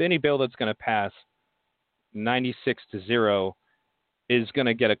 any bill that's going to pass 96-0 is going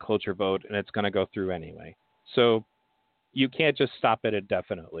to get a cloture vote, and it's going to go through anyway. So you can't just stop it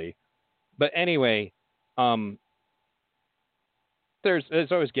indefinitely. But anyway, there's, as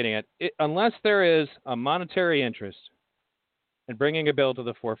I was getting at, unless there is a monetary interest in bringing a bill to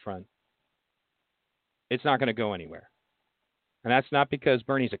the forefront, it's not going to go anywhere. And that's not because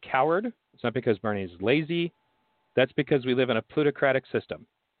Bernie's a coward. It's not because Bernie's lazy. That's because we live in a plutocratic system.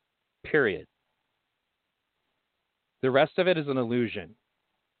 Period. The rest of it is an illusion.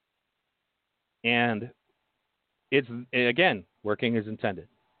 And it's, again, working as intended.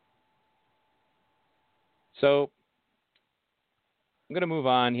 So I'm going to move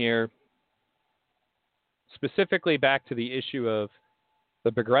on here, specifically back to the issue of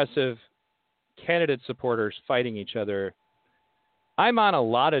the progressive candidate supporters fighting each other. I'm on a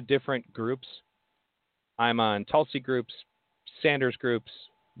lot of different groups. I'm on Tulsi groups, Sanders groups,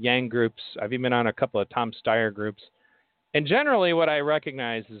 Yang groups. I've even been on a couple of Tom Steyer groups. And generally what I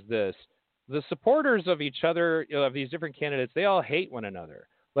recognize is this. The supporters of each other, of these different candidates, they all hate one another.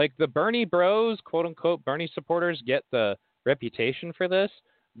 Like the Bernie bros, quote unquote, Bernie supporters get the reputation for this,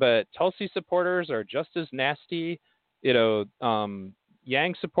 but Tulsi supporters are just as nasty.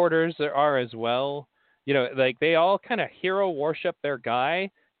 Yang supporters there are as well. Like they all kind of hero worship their guy.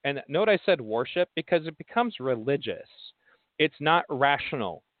 And note I said worship because it becomes religious. It's not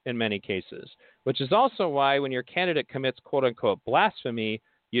rational in many cases, which is also why when your candidate commits quote unquote blasphemy,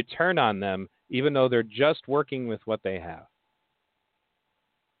 you turn on them, even though they're just working with what they have.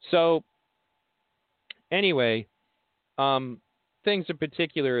 So anyway, things in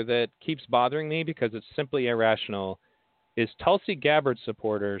particular that keeps bothering me because it's simply irrational is Tulsi Gabbard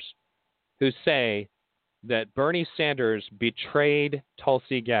supporters who say that Bernie Sanders betrayed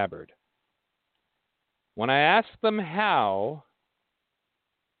Tulsi Gabbard. When I ask them how,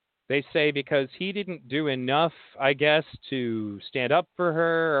 they say because he didn't do enough, I guess, to stand up for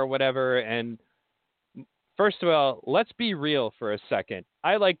her or whatever. And first of all, let's be real for a second.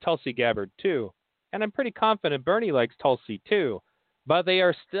 I like Tulsi Gabbard too. And I'm pretty confident Bernie likes Tulsi too. But they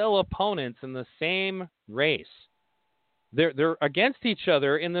are still opponents in the same race. They're against each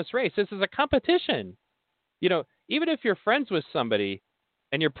other in this race. This is a competition. Even if you're friends with somebody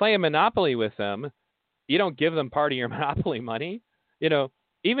and you're playing Monopoly with them, you don't give them part of your Monopoly money.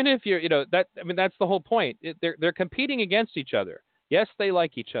 Even if you're, that's the whole point. They're competing against each other. Yes, they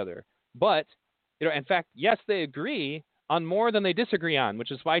like each other. But, in fact, yes, they agree on more than they disagree on,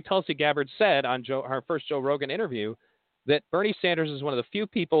 which is why Tulsi Gabbard said on her first Joe Rogan interview that Bernie Sanders is one of the few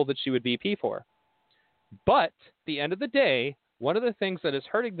people that she would VP for. But at the end of the day, one of the things that is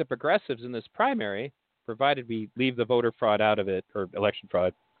hurting the progressives in this primary, provided we leave the voter fraud out of it, or election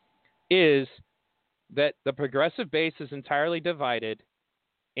fraud, is that the progressive base is entirely divided,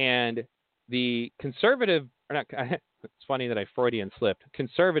 and the conservative, it's funny that I Freudian slipped,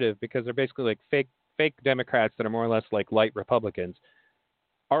 conservative, because they're basically like fake Democrats that are more or less like light Republicans,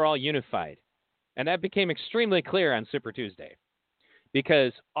 are all unified. And that became extremely clear on Super Tuesday,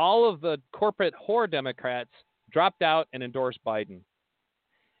 because all of the corporate whore Democrats dropped out and endorsed Biden.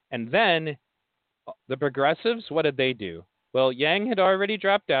 And then the progressives, what did they do? Well, Yang had already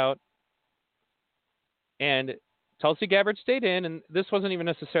dropped out, and Tulsi Gabbard stayed in, and this wasn't even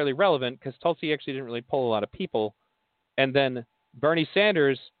necessarily relevant because Tulsi actually didn't really pull a lot of people. And then Bernie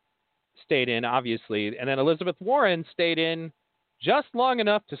Sanders stayed in, obviously, and then Elizabeth Warren stayed in just long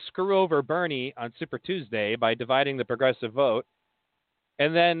enough to screw over Bernie on Super Tuesday by dividing the progressive vote.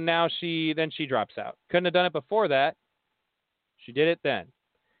 And then now she drops out. Couldn't have done it before that. She did it then.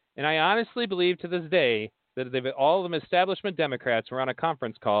 And I honestly believe to this day that all of them establishment Democrats were on a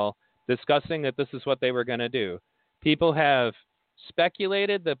conference call discussing that this is what they were going to do. People have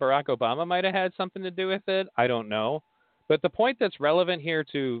speculated that Barack Obama might have had something to do with it. I don't know. But the point that's relevant here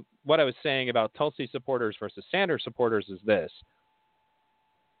to what I was saying about Tulsi supporters versus Sanders supporters is this.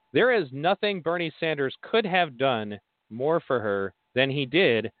 There is nothing Bernie Sanders could have done more for her than he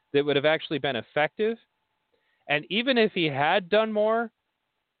did that would have actually been effective. And even if he had done more,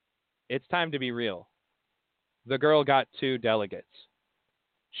 it's time to be real. The girl got 2 delegates.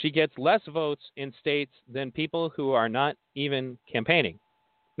 She gets less votes in states than people who are not even campaigning.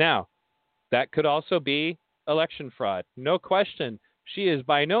 Now, that could also be election fraud. No question. She is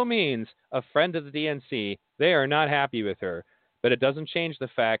by no means a friend of the DNC. They are not happy with her. But it doesn't change the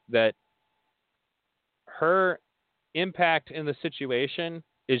fact that her impact in the situation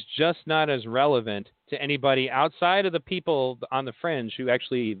is just not as relevant to anybody outside of the people on the fringe who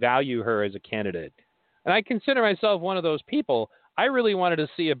actually value her as a candidate. And I consider myself one of those people. I really wanted to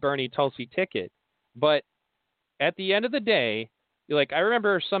see a Bernie Tulsi ticket. But at the end of the day, I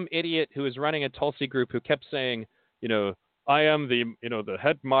remember some idiot who was running a Tulsi group who kept saying, I am the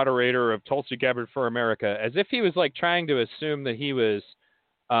head moderator of Tulsi Gabbard for America, as if he was trying to assume that he was,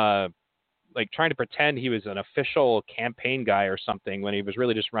 like trying to pretend he was an official campaign guy or something when he was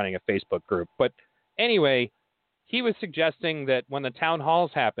really just running a Facebook group. But anyway, he was suggesting that when the town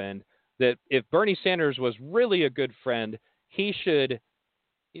halls happened, that if Bernie Sanders was really a good friend, he should,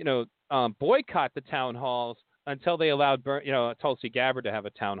 boycott the town halls until they allowed, Tulsi Gabbard to have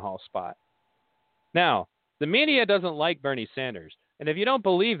a town hall spot. Now, the media doesn't like Bernie Sanders. And if you don't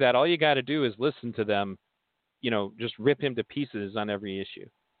believe that, all you got to do is listen to them, just rip him to pieces on every issue.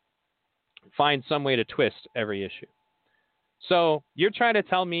 Find some way to twist every issue. So you're trying to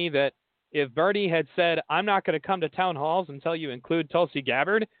tell me that if Bernie had said, I'm not going to come to town halls until you include Tulsi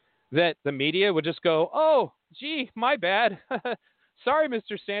Gabbard, that the media would just go, oh, gee, my bad. Sorry,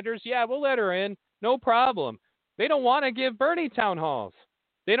 Mr. Sanders. Yeah, we'll let her in. No problem. They don't want to give Bernie town halls.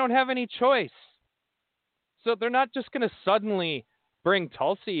 They don't have any choice. So they're not just going to suddenly bring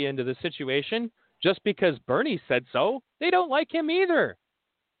Tulsi into the situation just because Bernie said so. They don't like him either.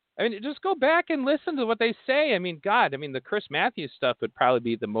 I mean, just go back and listen to what they say. I mean, God, the Chris Matthews stuff would probably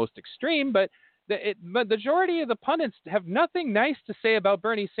be the most extreme, but the majority of the pundits have nothing nice to say about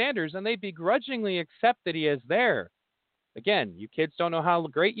Bernie Sanders, and they begrudgingly accept that he is there. Again, you kids don't know how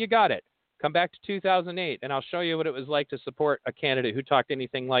great you got it. Come back to 2008, and I'll show you what it was like to support a candidate who talked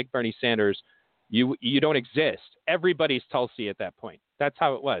anything like Bernie Sanders. You don't exist. Everybody's Tulsi at that point. That's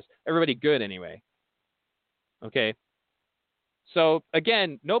how it was. Everybody good anyway. Okay. So,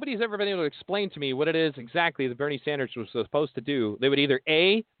 again, nobody's ever been able to explain to me what it is exactly that Bernie Sanders was supposed to do. They would either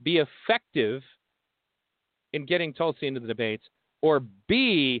A, be effective in getting Tulsi into the debates, or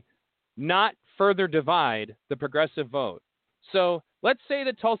B, not further divide the progressive vote. So let's say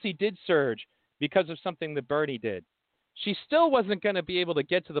that Tulsi did surge because of something that Bernie did. She still wasn't going to be able to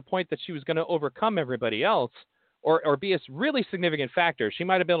get to the point that she was going to overcome everybody else or be a really significant factor. She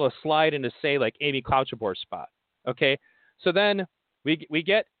might have been able to slide into, say, like Amy Klobuchar's spot. Okay? So then we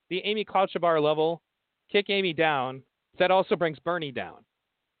get the Amy Klobuchar level, kick Amy down. That also brings Bernie down.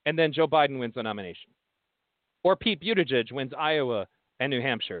 And then Joe Biden wins the nomination. Or Pete Buttigieg wins Iowa and New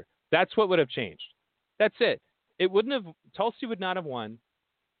Hampshire. That's what would have changed. That's it. Tulsi would not have won,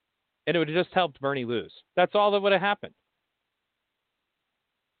 and it would have just helped Bernie lose. That's all that would have happened.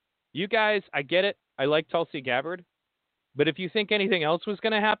 You guys, I get it. I like Tulsi Gabbard. But if you think anything else was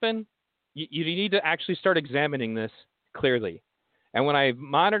going to happen, you need to actually start examining this clearly. And when I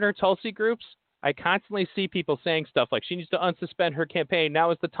monitor Tulsi groups, I constantly see people saying stuff like she needs to unsuspend her campaign.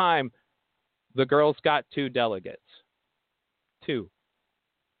 Now is the time. The girls got 2 delegates. 2.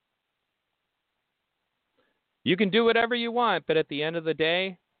 You can do whatever you want, but at the end of the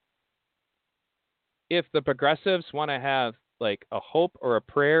day, if the progressives want to have like a hope or a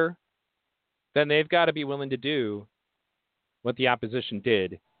prayer, then they've got to be willing to do what the opposition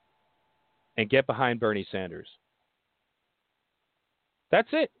did and get behind Bernie Sanders. That's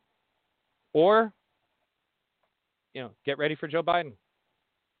it. Or, get ready for Joe Biden.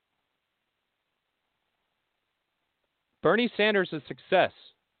 Bernie Sanders' success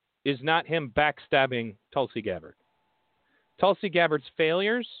is not him backstabbing Tulsi Gabbard. Tulsi Gabbard's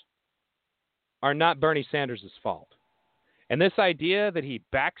failures are not Bernie Sanders' fault. And this idea that he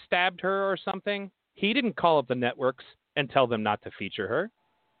backstabbed her or something, he didn't call up the networks and tell them not to feature her.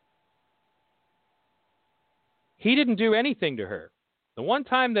 He didn't do anything to her. The one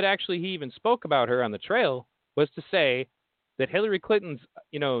time that actually he even spoke about her on the trail was to say that Hillary Clinton's,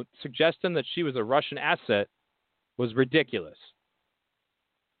 suggestion that she was a Russian asset was ridiculous.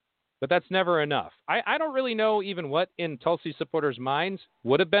 But that's never enough. I don't really know even what in Tulsi supporters' minds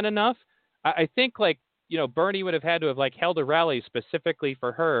would have been enough. I think Bernie would have had to have held a rally specifically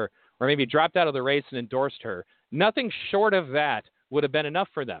for her, or maybe dropped out of the race and endorsed her. Nothing short of that would have been enough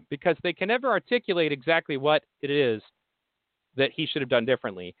for them, because they can never articulate exactly what it is that he should have done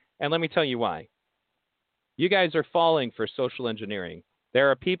differently. And let me tell you why. You guys are falling for social engineering.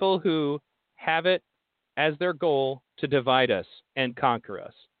 There are people who have it as their goal to divide us and conquer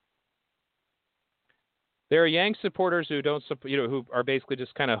us. There are Yang supporters who don't, who are basically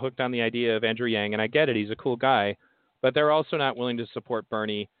just kind of hooked on the idea of Andrew Yang, and I get it, he's a cool guy, but they're also not willing to support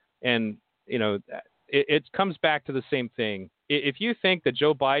Bernie. And it comes back to the same thing. If you think that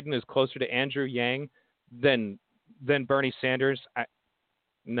Joe Biden is closer to Andrew Yang than Bernie Sanders,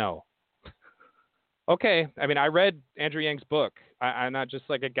 no. Okay, I read Andrew Yang's book. I'm not just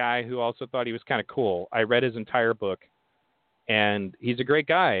like a guy who also thought he was kind of cool. I read his entire book, and he's a great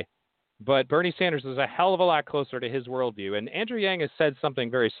guy. But Bernie Sanders is a hell of a lot closer to his worldview. And Andrew Yang has said something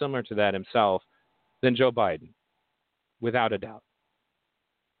very similar to that himself than Joe Biden, without a doubt.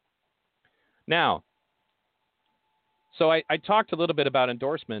 Now, so I talked a little bit about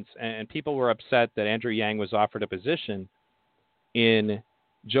endorsements, and people were upset that Andrew Yang was offered a position in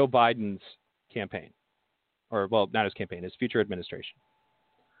Joe Biden's campaign. Or, well, not his campaign, his future administration.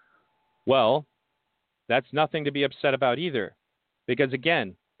 Well, that's nothing to be upset about either. Because,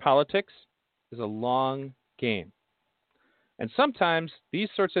 again, politics is a long game. And sometimes these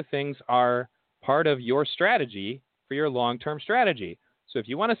sorts of things are part of your strategy for your long-term strategy. So if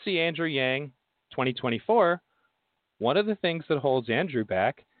you want to see Andrew Yang 2024, one of the things that holds Andrew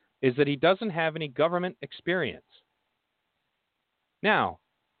back is that he doesn't have any government experience. Now,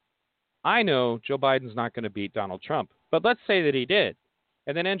 I know Joe Biden's not going to beat Donald Trump, but let's say that he did,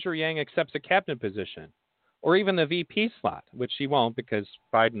 and then Andrew Yang accepts a cabinet position, or even the VP slot, which he won't because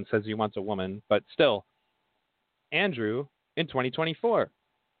Biden says he wants a woman, but still, Andrew in 2024.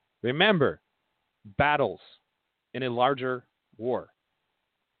 Remember, battles in a larger war.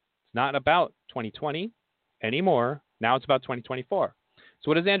 It's not about 2020 anymore. Now it's about 2024. So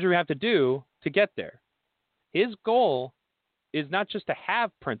what does Andrew have to do to get there? His goal is not just to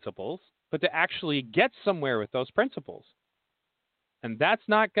have principles, but to actually get somewhere with those principles. And that's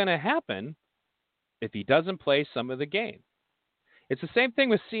not going to happen if he doesn't play some of the game. It's the same thing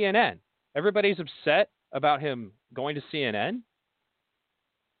with CNN. Everybody's upset about him going to CNN.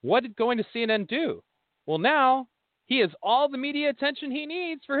 What did going to CNN do? Well, now he has all the media attention he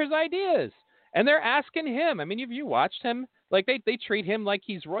needs for his ideas. And they're asking him. I mean, have you watched him? Like, they treat him like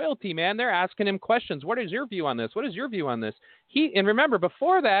he's royalty, man. They're asking him questions. What is your view on this? What is your view on this? And remember,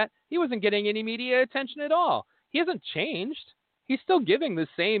 before that, he wasn't getting any media attention at all. He hasn't changed. He's still giving the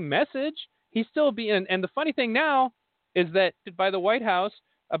same message. He's still being, and the funny thing now is that by the White House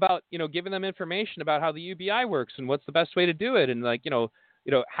about, giving them information about how the UBI works and what's the best way to do it. And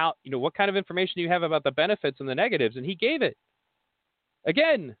how, what kind of information do you have about the benefits and the negatives? And he gave it.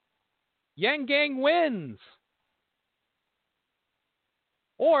 Again, Yang Gang wins.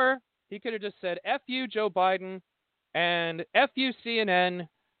 Or he could have just said, F you, Joe Biden, and F you, CNN,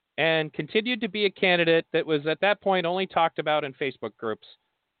 and continued to be a candidate that was at that point only talked about in Facebook groups,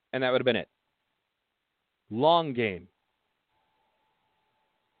 and that would have been it. Long game.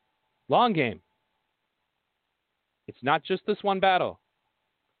 Long game. It's not just this one battle.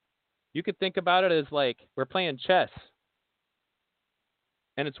 You could think about it as like we're playing chess,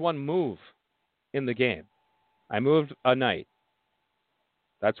 and it's one move in the game. I moved a knight.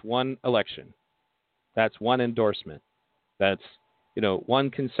 That's one election. That's one endorsement. That's, one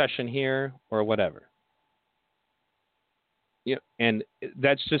concession here or whatever. And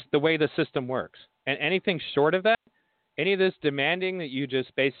that's just the way the system works. And anything short of that, any of this demanding that you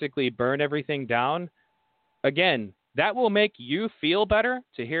just basically burn everything down, again, that will make you feel better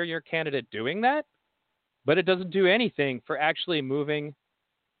to hear your candidate doing that, but it doesn't do anything for actually moving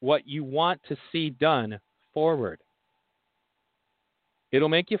what you want to see done forward. It'll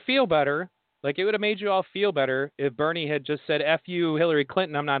make you feel better. Like it would have made you all feel better if Bernie had just said, F you, Hillary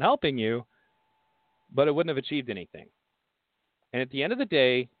Clinton, I'm not helping you, but it wouldn't have achieved anything. And at the end of the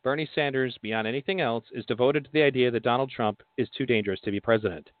day, Bernie Sanders, beyond anything else, is devoted to the idea that Donald Trump is too dangerous to be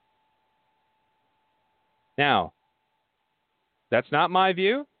president. Now, that's not my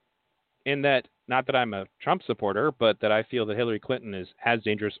view, in that, not that I'm a Trump supporter, but that I feel that Hillary Clinton is as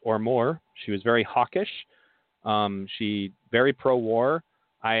dangerous or more. She was very hawkish. She very pro-war.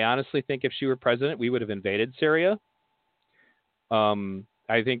 I honestly think if she were president, we would have invaded Syria.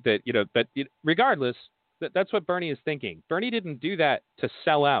 I think that, but regardless, that's what Bernie is thinking. Bernie didn't do that to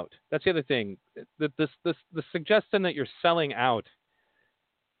sell out. That's the other thing. The suggestion that you're selling out.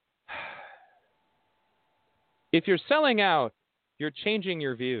 If you're selling out, you're changing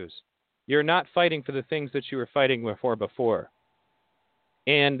your views. You're not fighting for the things that you were fighting for before.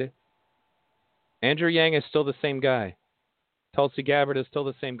 And Andrew Yang is still the same guy. Tulsi Gabbard is still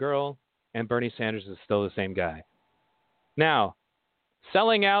the same girl. And Bernie Sanders is still the same guy. Now,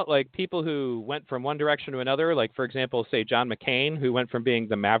 selling out like people who went from one direction to another, like, for example, say John McCain, who went from being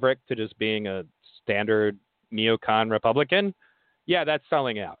the maverick to just being a standard neocon Republican, yeah, that's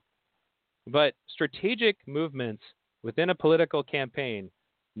selling out. But strategic movements within a political campaign,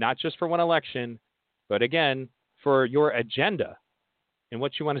 not just for one election, but again, for your agenda and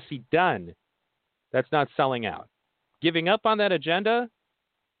what you want to see done, that's not selling out. Giving up on that agenda,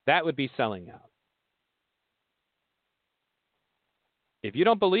 that would be selling out. If you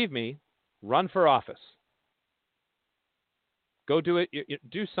don't believe me, run for office. Go do it.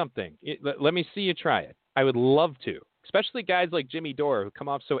 Do something. Let me see you try it. I would love to, especially guys like Jimmy Dore who come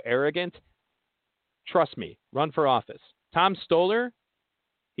off so arrogant. Trust me, run for office. Tom Stoller,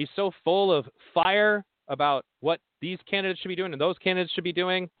 he's so full of fire about what these candidates should be doing and those candidates should be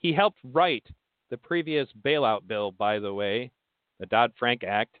doing. He helped write the previous bailout bill, by the way, the Dodd-Frank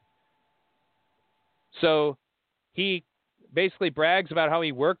Act. So he basically brags about how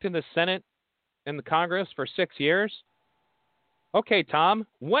he worked in the Senate in the Congress for 6 years. Okay, Tom,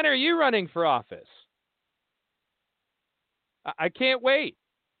 when are you running for office? I can't wait.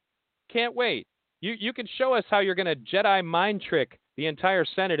 Can't wait. You can show us how you're going to Jedi mind trick the entire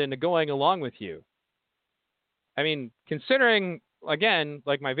Senate into going along with you. I mean, considering, again,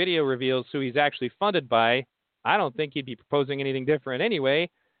 like my video reveals who he's actually funded by, I don't think he'd be proposing anything different anyway.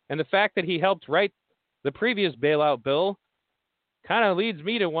 And the fact that he helped write the previous bailout bill kind of leads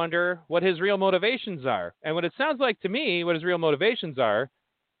me to wonder what his real motivations are. And what it sounds like to me, what his real motivations are,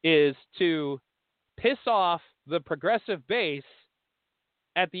 is to piss off the progressive base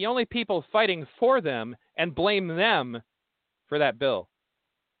at the only people fighting for them and blame them for that bill.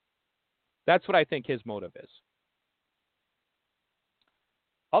 That's what I think his motive is.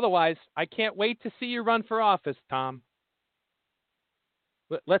 Otherwise, I can't wait to see you run for office, Tom.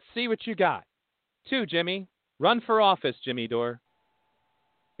 Let's see what you got. 2, Jimmy. Run for office, Jimmy Dore.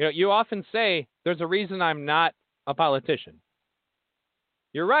 You know, you often say there's a reason I'm not a politician.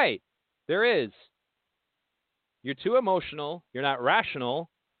 You're right. There is. You're too emotional. You're not rational.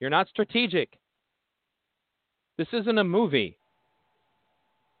 You're not strategic. This isn't a movie.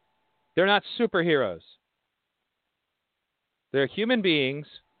 They're not superheroes. They're human beings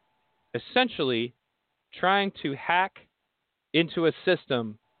essentially trying to hack into a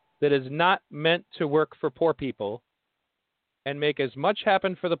system that is not meant to work for poor people and make as much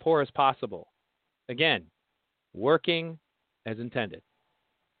happen for the poor as possible. Again, working as intended.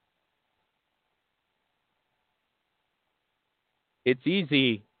 It's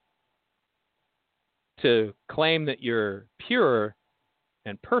easy to claim that you're pure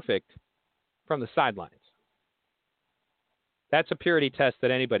and perfect from the sidelines. That's a purity test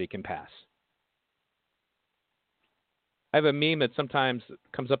that anybody can pass. I have a meme that sometimes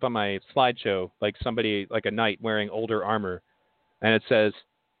comes up on my slideshow, like somebody, like a knight wearing older armor, and it says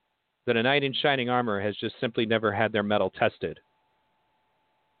that a knight in shining armor has just simply never had their metal tested.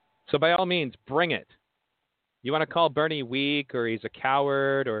 So by all means, bring it. You want to call Bernie weak or he's a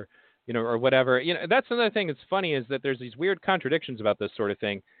coward or, you know, or whatever. You know, that's another thing that's funny is that there's these weird contradictions about this sort of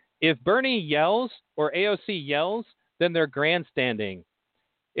thing. If Bernie yells or AOC yells, then they're grandstanding.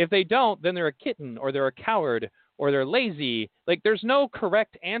 If they don't, then they're a kitten or they're a coward or they're lazy. Like, there's no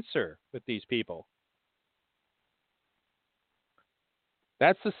correct answer with these people.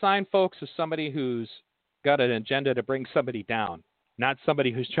 That's the sign, folks, of somebody who's got an agenda to bring somebody down, not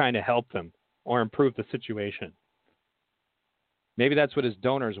somebody who's trying to help them or improve the situation. Maybe that's what his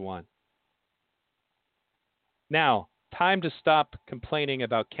donors want. Now, time to stop complaining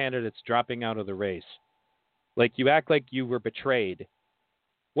about candidates dropping out of the race. Like, you act like you were betrayed.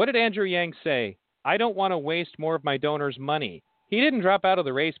 What did Andrew Yang say? I don't want to waste more of my donors' money. He didn't drop out of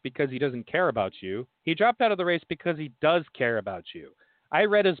the race because he doesn't care about you. He dropped out of the race because he does care about you. I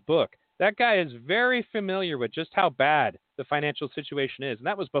read his book. That guy is very familiar with just how bad the financial situation is. And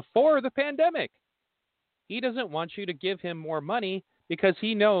that was before the pandemic. He doesn't want you to give him more money because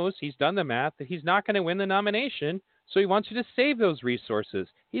he knows, he's done the math, that he's not going to win the nomination. So he wants you to save those resources.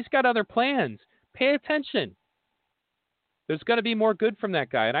 He's got other plans. Pay attention. There's going to be more good from that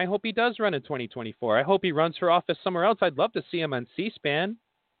guy. And I hope he does run in 2024. I hope he runs for office somewhere else. I'd love to see him on C-SPAN.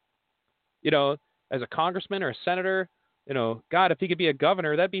 You know, as a congressman or a senator. You know, God, if he could be a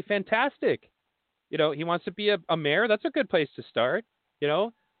governor, that'd be fantastic. You know, he wants to be a mayor. That's a good place to start, you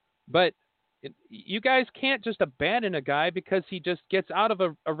know. But you guys can't just abandon a guy because he just gets out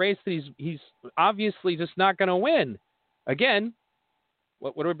of a race that he's obviously just not going to win. Again,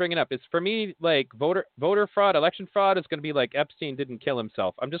 what are we bringing up? It's, for me, like voter fraud, election fraud is going to be like Epstein didn't kill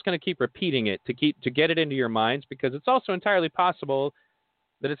himself. I'm just going to keep repeating it to get it into your minds, because it's also entirely possible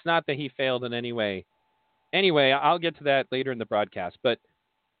that it's not that he failed in any way. Anyway, I'll get to that later in the broadcast. But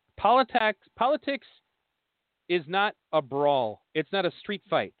politics is not a brawl. It's not a street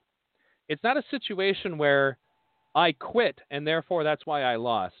fight. It's not a situation where I quit and therefore that's why I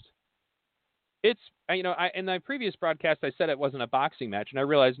lost. It's, you know, in my previous broadcast, I said it wasn't a boxing match, and I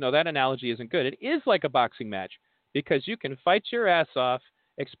realized, no, that analogy isn't good. It is like a boxing match because you can fight your ass off,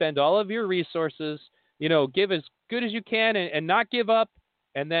 expend all of your resources, you know, give as good as you can and not give up.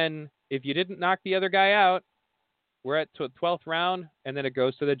 And then if you didn't knock the other guy out, we're at the 12th round, and then it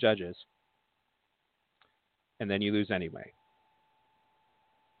goes to the judges. And then you lose anyway.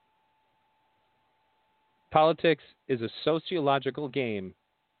 Politics is a sociological game.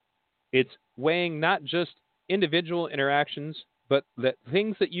 It's weighing not just individual interactions, but the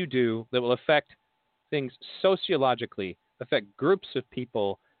things that you do that will affect things sociologically, affect groups of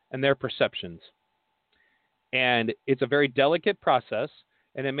people and their perceptions. And it's a very delicate process.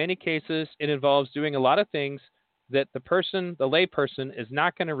 And in many cases, it involves doing a lot of things that the layperson, is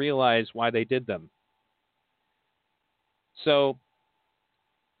not going to realize why they did them. So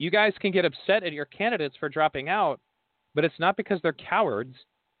you guys can get upset at your candidates for dropping out, but it's not because they're cowards.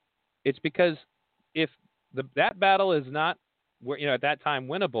 It's because if that battle is not, at that time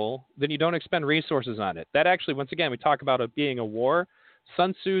winnable, then you don't expend resources on it. That actually, once again, we talk about it being a war.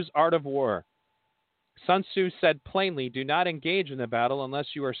 Sun Tzu's Art of War. Sun Tzu said plainly, do not engage in the battle unless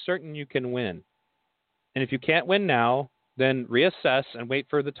you are certain you can win. And if you can't win now, then reassess and wait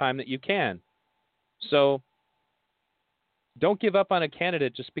for the time that you can. So don't give up on a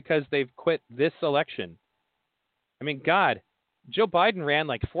candidate just because they've quit this election. I mean, God, Joe Biden ran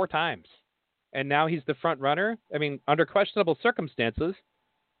like 4 times, and now he's the front runner. I mean, under questionable circumstances,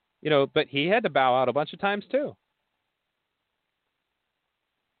 but he had to bow out a bunch of times too.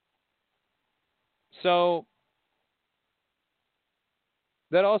 So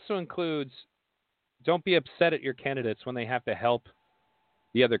that also includes, don't be upset at your candidates when they have to help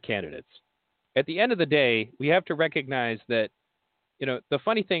the other candidates. At the end of the day, we have to recognize that, the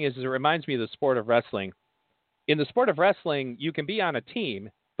funny thing is it reminds me of the sport of wrestling. In the sport of wrestling, you can be on a team,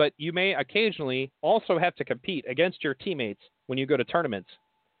 but you may occasionally also have to compete against your teammates when you go to tournaments.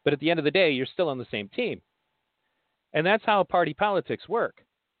 But at the end of the day, you're still on the same team. And that's how party politics work.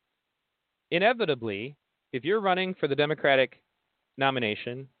 Inevitably, if you're running for the Democratic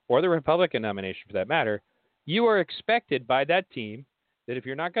nomination or the Republican nomination for that matter, you are expected by that team that if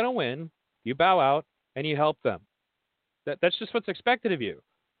you're not going to win, you bow out and you help them. That's just what's expected of you.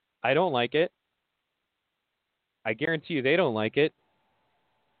 I don't like it. I guarantee you they don't like it.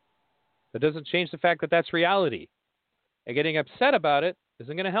 That doesn't change the fact that that's reality. And getting upset about it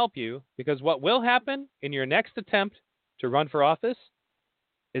isn't going to help you, because what will happen in your next attempt to run for office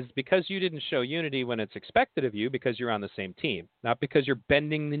is because you didn't show unity when it's expected of you, because you're on the same team, not because you're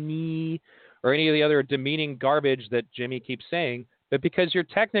bending the knee or any of the other demeaning garbage that Jimmy keeps saying, but because you're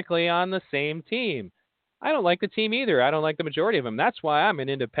technically on the same team. I don't like the team either. I don't like the majority of them. That's why I'm an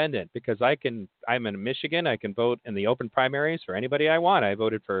independent, because I'm in Michigan. I can vote in the open primaries for anybody I want. I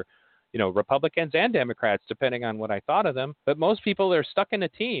voted for, Republicans and Democrats, depending on what I thought of them. But most people are stuck in a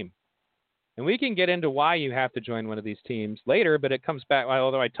team. And we can get into why you have to join one of these teams later, but it comes back,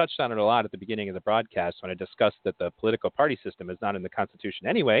 although I touched on it a lot at the beginning of the broadcast when I discussed that the political party system is not in the Constitution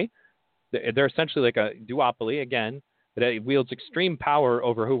anyway. They're essentially like a duopoly, again, that wields extreme power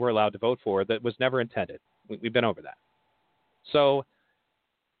over who we're allowed to vote for that was never intended. We've been over that. So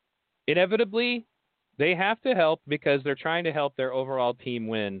inevitably, they have to help because they're trying to help their overall team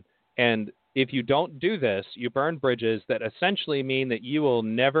win. And if you don't do this, you burn bridges that essentially mean that you will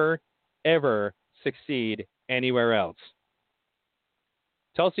never, ever succeed anywhere else.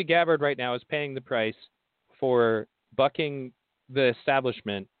 Tulsi Gabbard right now is paying the price for bucking the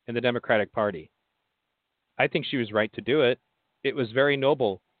establishment in the Democratic Party. I think she was right to do it. It was very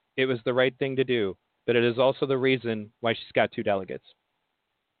noble. It was the right thing to do. But it is also the reason why she's got 2 delegates.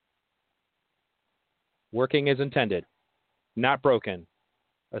 Working as intended, not broken.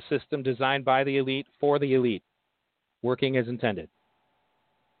 A system designed by the elite for the elite. Working as intended.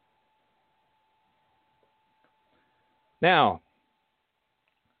 Now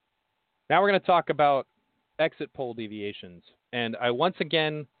we're going to talk about exit poll deviations. And I once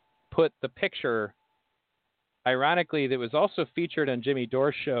again put the picture, ironically, that was also featured on Jimmy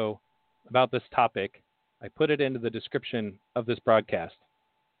Dore's show about this topic. I put it into the description of this broadcast.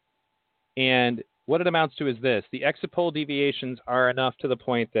 And what it amounts to is this. The exit poll deviations are enough to the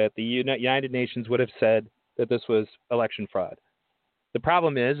point that the United Nations would have said that this was election fraud. The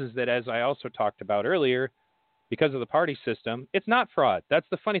problem is that, as I also talked about earlier, because of the party system, it's not fraud. That's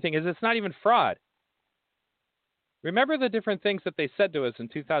the funny thing, is it's not even fraud. Remember the different things that they said to us in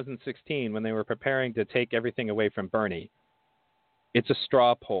 2016 when they were preparing to take everything away from Bernie. It's a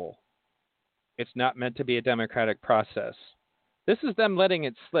straw poll. It's not meant to be a democratic process. This is them letting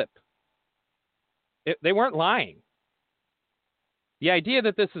it slip. They weren't lying. The idea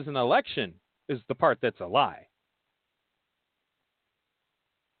that this is an election is the part that's a lie.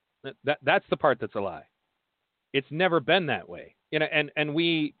 That's the part that's a lie. It's never been that way. And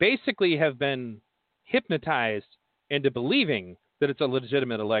we basically have been hypnotized into believing that it's a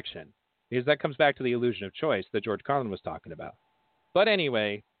legitimate election, because that comes back to the illusion of choice that George Carlin was talking about. But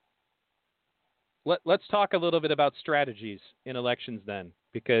anyway, let's talk a little bit about strategies in elections then,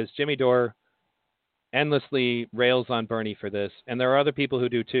 because Jimmy Dore endlessly rails on Bernie for this, and there are other people who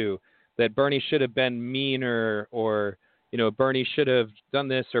do too, that Bernie should have been meaner, or Bernie should have done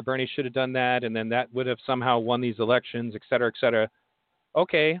this, or Bernie should have done that, and then that would have somehow won these elections, et cetera, et cetera.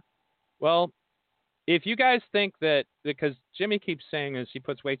 Okay, well, if you guys think that, because Jimmy keeps saying this, he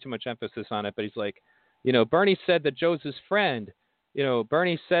puts way too much emphasis on it, but he's like, Bernie said that Joe's his friend.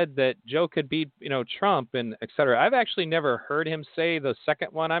 Bernie said that Joe could beat, Trump and et cetera. I've actually never heard him say the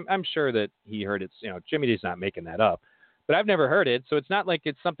second one. I'm sure that he heard it. Jimmy D's not making that up, but I've never heard it. So it's not like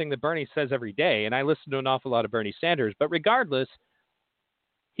it's something that Bernie says every day. And I listen to an awful lot of Bernie Sanders, but regardless,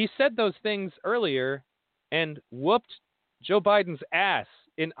 he said those things earlier and whooped Joe Biden's ass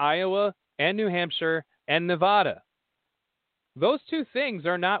in Iowa and New Hampshire and Nevada. Those two things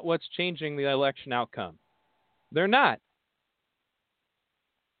are not what's changing the election outcome. They're not.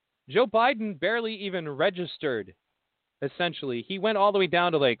 Joe Biden barely even registered, essentially. He went all the way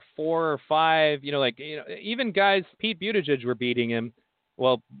down to like 4 or 5, even guys, Pete Buttigieg were beating him.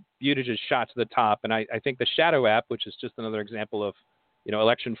 Well, Buttigieg shot to the top, and I think the Shadow app, which is just another example of,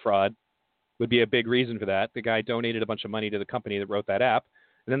 election fraud, would be a big reason for that. The guy donated a bunch of money to the company that wrote that app,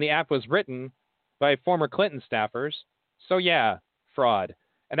 and then the app was written by former Clinton staffers. So yeah, fraud.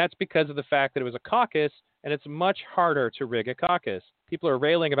 And that's because of the fact that it was a caucus, and it's much harder to rig a caucus. People are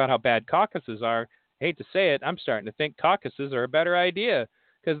railing about how bad caucuses are. I hate to say it, I'm starting to think caucuses are a better idea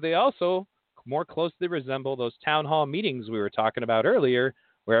because they also more closely resemble those town hall meetings we were talking about earlier,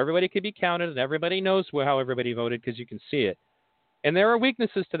 where everybody could be counted and everybody knows how everybody voted because you can see it. And there are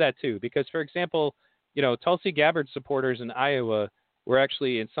weaknesses to that too, because, for example, Tulsi Gabbard supporters in Iowa were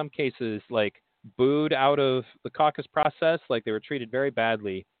actually, in some cases, like booed out of the caucus process, like they were treated very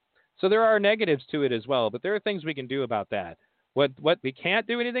badly. So there are negatives to it as well, but there are things we can do about that. What we can't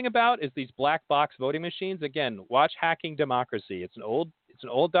do anything about is these black box voting machines. Again, watch Hacking Democracy. It's an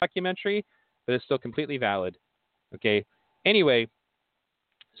old documentary, but it's still completely valid. Okay. Anyway,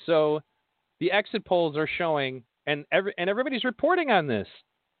 so the exit polls are showing, and everybody's reporting on this.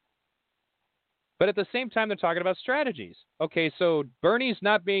 But at the same time, they're talking about strategies. Okay, so Bernie's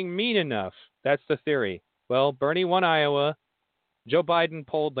not being mean enough. That's the theory. Well, Bernie won Iowa. Joe Biden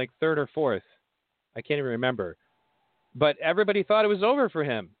polled like 3rd or 4th. I can't even remember. But everybody thought it was over for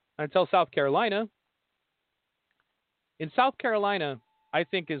him until South Carolina. In South Carolina, I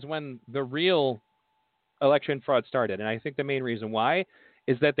think is when the real election fraud started. And I think the main reason why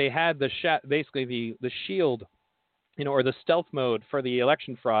is that they had basically the shield, or the stealth mode for the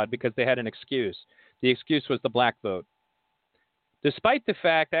election fraud because they had an excuse. The excuse was the black vote. Despite the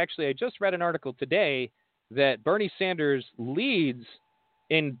fact, actually, I just read an article today that Bernie Sanders leads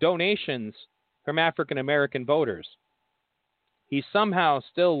in donations from African American voters. He somehow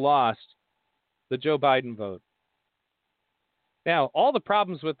still lost the Joe Biden vote. Now, all the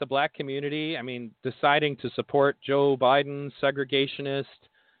problems with the black community, deciding to support Joe Biden, segregationist,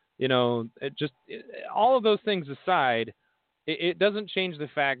 all of those things aside, it doesn't change the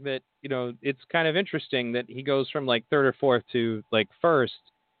fact that, it's kind of interesting that he goes from like 3rd or 4th to like 1st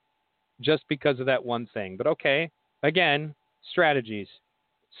just because of that one thing. But okay, again, strategies.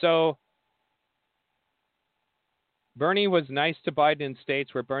 So Bernie was nice to Biden in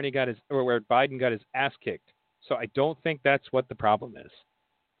states where where Biden got his ass kicked. So I don't think that's what the problem is.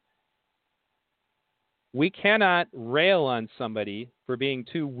 We cannot rail on somebody for being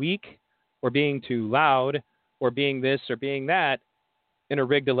too weak or being too loud or being this or being that in a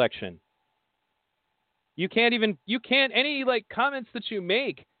rigged election. Any comments that you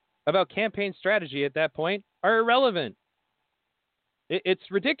make about campaign strategy at that point are irrelevant. It's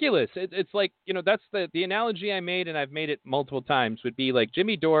ridiculous. It's like, that's the analogy I made, and I've made it multiple times, would be like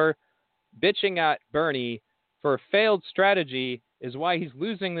Jimmy Dore bitching at Bernie for a failed strategy is why he's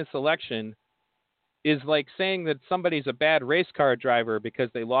losing this election, is like saying that somebody's a bad race car driver because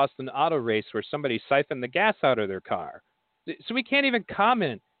they lost an auto race where somebody siphoned the gas out of their car. So we can't even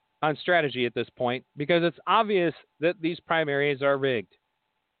comment on strategy at this point because it's obvious that these primaries are rigged.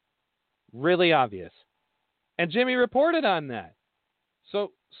 Really obvious. And Jimmy reported on that. So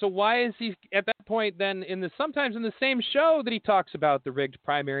why is he at that point then sometimes in the same show that he talks about the rigged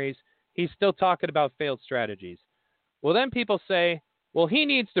primaries, he's still talking about failed strategies? Well, then people say, well, he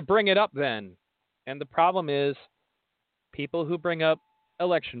needs to bring it up then. And the problem is people who bring up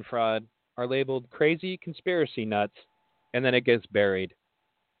election fraud are labeled crazy conspiracy nuts, and then it gets buried.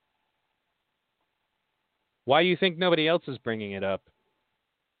 Why do you think nobody else is bringing it up?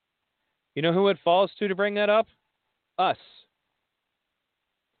 You know who it falls to bring that up? Us.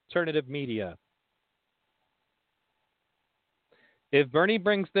 Alternative media. If Bernie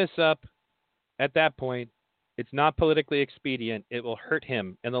brings this up at that point, it's not politically expedient. It will hurt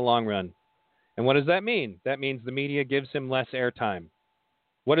him in the long run. And what does that mean? That means the media gives him less airtime.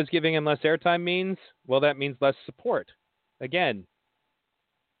 What does giving him less airtime means? Well, that means less support. Again,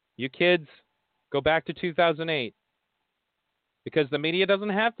 you kids, go back to 2008. Because the media doesn't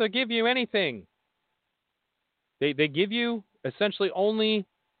have to give you anything. They give you essentially only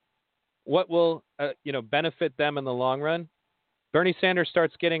what will benefit them in the long run? Bernie Sanders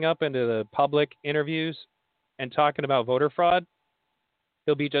starts getting up into the public interviews and talking about voter fraud,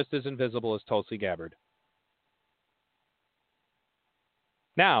 he'll be just as invisible as Tulsi Gabbard.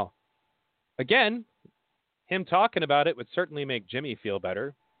 Now, again, him talking about it would certainly make Jimmy feel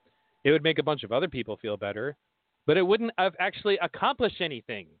better. It would make a bunch of other people feel better, but it wouldn't have actually accomplished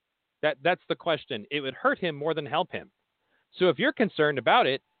anything. That's the question. It would hurt him more than help him. So if you're concerned about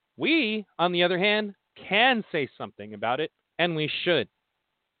it, we, on the other hand, can say something about it, and we should.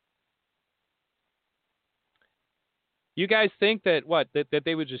 You guys think that that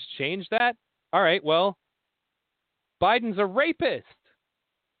they would just change that? All right, well, Biden's a rapist.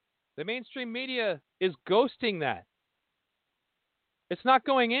 The mainstream media is ghosting that. It's not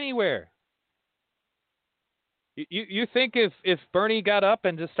going anywhere. You think if Bernie got up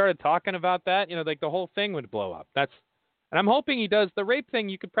and just started talking about that, like the whole thing would blow up. And I'm hoping he does. The rape thing,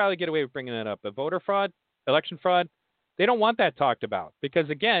 you could probably get away with bringing that up. But voter fraud, election fraud, they don't want that talked about because,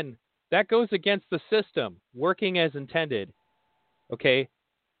 again, that goes against the system working as intended. Okay?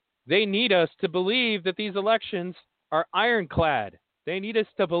 They need us to believe that these elections are ironclad. They need us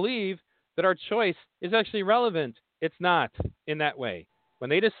to believe that our choice is actually relevant. It's not in that way. When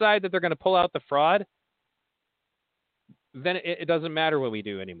they decide that they're going to pull out the fraud, then it doesn't matter what we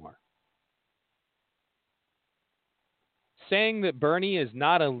do anymore. Saying that Bernie is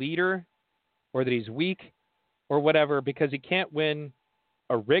not a leader or that he's weak or whatever because he can't win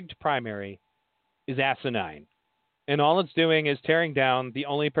a rigged primary is asinine. And all it's doing is tearing down the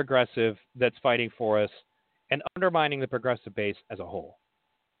only progressive that's fighting for us and undermining the progressive base as a whole.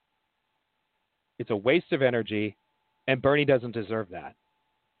 It's a waste of energy, and Bernie doesn't deserve that.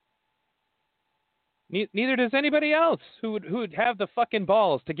 Neither does anybody else who would have the fucking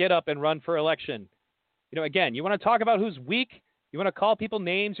balls to get up and run for election. Again, you want to talk about who's weak? You want to call people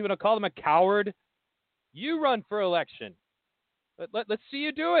names? You want to call them a coward? You run for election. Let's see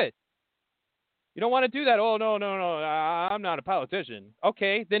you do it. You don't want to do that. Oh, no, I'm not a politician.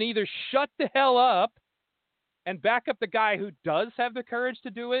 Okay, then either shut the hell up and back up the guy who does have the courage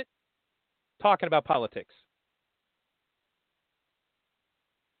to do it, talking about politics.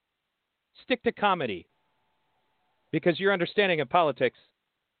 Stick to comedy, because your understanding of politics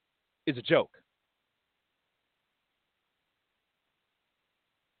is a joke.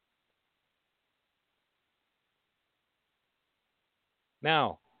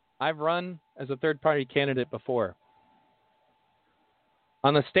 Now, I've run as a third-party candidate before.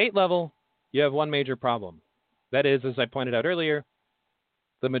 On the state level, you have one major problem. That is, as I pointed out earlier,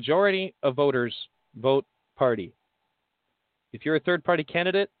 the majority of voters vote party. If you're a third-party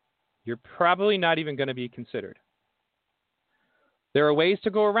candidate, you're probably not even going to be considered. There are ways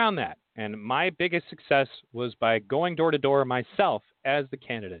to go around that, and my biggest success was by going door to door myself as the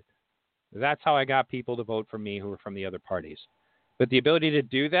candidate. That's how I got people to vote for me who were from the other parties. But the ability to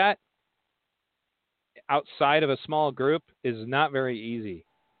do that outside of a small group is not very easy.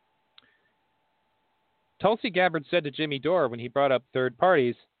 Tulsi Gabbard said to Jimmy Dore when he brought up third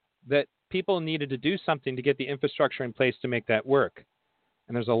parties that people needed to do something to get the infrastructure in place to make that work.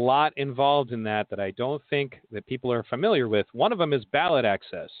 And there's a lot involved in that I don't think that people are familiar with. One of them is ballot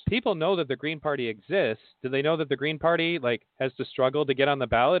access. People know that the Green Party exists. Do they know that the Green Party has to struggle to get on the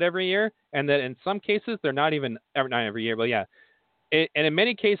ballot every year? And that in some cases they're not every year, but yeah. And in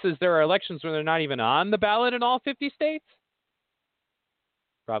many cases there are elections where they're not even on the ballot in all 50 states?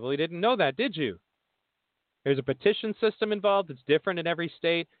 Probably didn't know that, did you? There's a petition system involved. It's different in every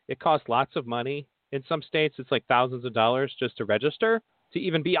state. It costs lots of money. In some states, it's like thousands of dollars just to register, to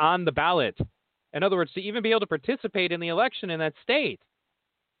even be on the ballot. In other words, to even be able to participate in the election in that state.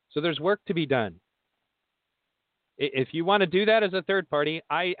 So there's work to be done. If you want to do that as a third party,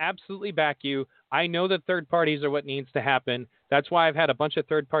 I absolutely back you. I know that third parties are what needs to happen. That's why I've had a bunch of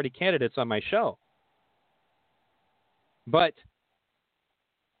third party candidates on my show. But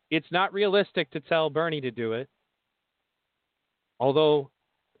it's not realistic to tell Bernie to do it. Although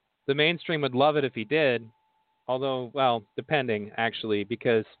the mainstream would love it if he did. Although, well, depending, actually,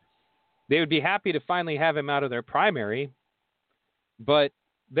 because they would be happy to finally have him out of their primary, but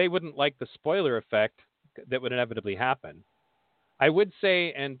they wouldn't like the spoiler effect that would inevitably happen. I would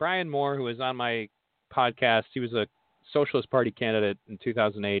say, and Brian Moore, who was on my podcast, he was a Socialist Party candidate in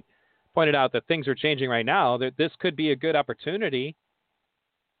 2008, pointed out that things are changing right now, that this could be a good opportunity.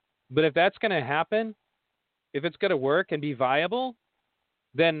 But if that's going to happen, if it's going to work and be viable,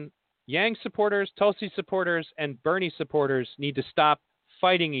 then Yang supporters, Tulsi supporters, and Bernie supporters need to stop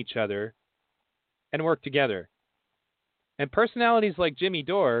fighting each other and work together. And personalities like Jimmy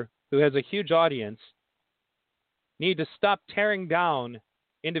Dore, who has a huge audience, need to stop tearing down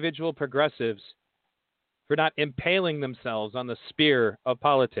individual progressives for not impaling themselves on the spear of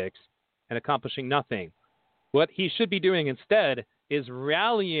politics and accomplishing nothing. What he should be doing instead is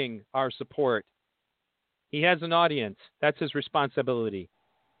rallying our support. He has an audience. That's his responsibility.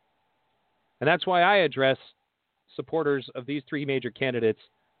 And that's why I address supporters of these three major candidates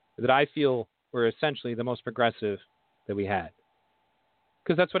that I feel were essentially the most progressive that we had.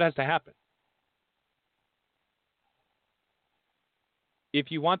 Because that's what has to happen.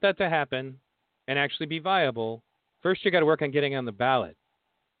 If you want that to happen and actually be viable, first you got to work on getting on the ballot.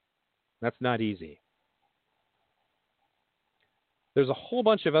 That's not easy. There's a whole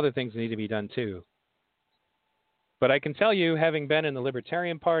bunch of other things that need to be done too. But I can tell you, having been in the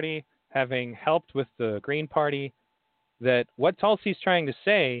Libertarian Party, having helped with the Green Party, that what Tulsi's trying to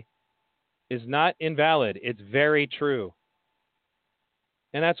say is not invalid. It's very true.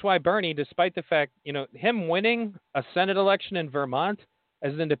 And that's why Bernie, despite the fact, him winning a Senate election in Vermont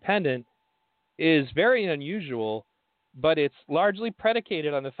as an independent is very unusual, but it's largely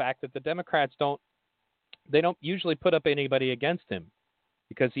predicated on the fact that the Democrats don't usually put up anybody against him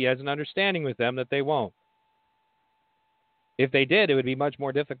because he has an understanding with them that they won't. If they did, it would be much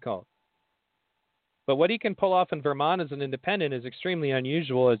more difficult. But what he can pull off in Vermont as an independent is extremely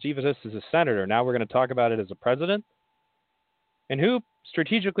unusual, as even as a senator. Now we're going to talk about it as a president. And who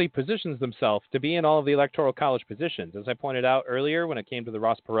strategically positions themselves to be in all of the Electoral College positions? As I pointed out earlier when it came to the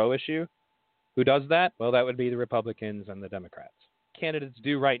Ross Perot issue, who does that? Well, that would be the Republicans and the Democrats. Candidates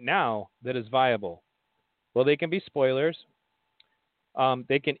do right now that is viable. Well, they can be spoilers.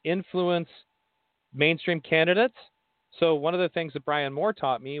 They can influence mainstream candidates. So one of the things that Brian Moore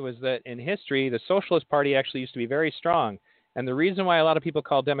taught me was that in history, the Socialist Party actually used to be very strong. And the reason why a lot of people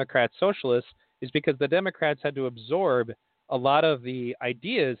call Democrats socialists is because the Democrats had to absorb a lot of the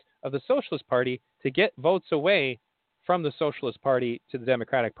ideas of the Socialist Party to get votes away from the Socialist Party to the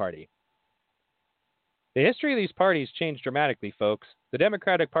Democratic Party. The history of these parties changed dramatically, folks. The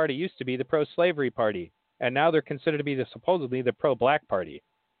Democratic Party used to be the pro-slavery party, and now they're considered to be supposedly the pro-black party.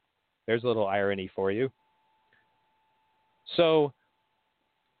 There's a little irony for you. So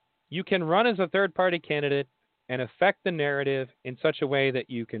you can run as a third-party candidate and affect the narrative in such a way that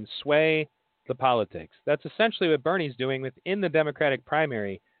you can sway the politics. That's essentially what Bernie's doing within the Democratic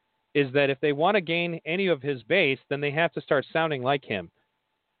primary, is that if they want to gain any of his base, then they have to start sounding like him.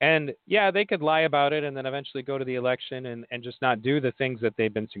 And yeah, they could lie about it and then eventually go to the election and just not do the things that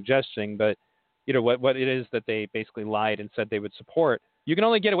they've been suggesting. But what it is that they basically lied and said they would support. You can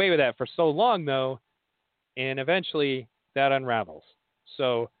only get away with that for so long, though, and eventually that unravels.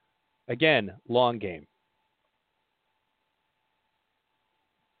 So again, long game.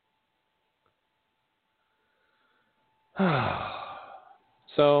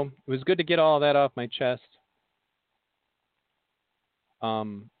 So it was good to get all that off my chest.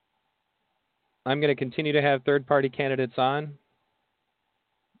 I'm going to continue to have third-party candidates on.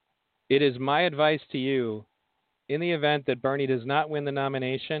 It is my advice to you, in the event that Bernie does not win the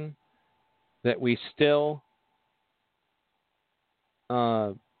nomination, that we still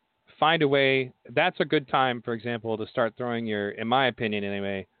find a way. That's a good time, for example, to start throwing in my opinion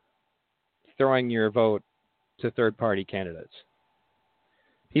anyway, throwing your vote to third-party candidates.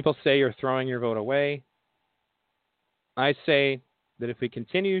 People say you're throwing your vote away. I say that if we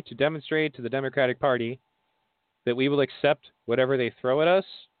continue to demonstrate to the Democratic Party that we will accept whatever they throw at us,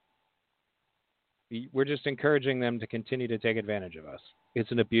 we're just encouraging them to continue to take advantage of us.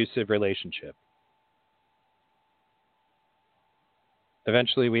 It's an abusive relationship.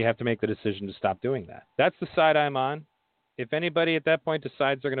 Eventually, we have to make the decision to stop doing that. That's the side I'm on. If anybody at that point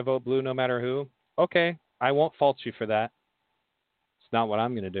decides they're going to vote blue no matter who, okay, I won't fault you for that. It's not what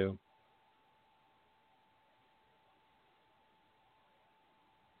I'm going to do.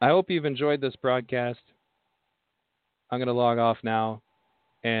 I hope you've enjoyed this broadcast. I'm going to log off now,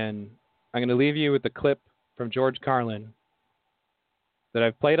 and I'm going to leave you with the clip from George Carlin that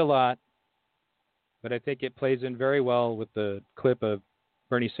I've played a lot, but I think it plays in very well with the clip of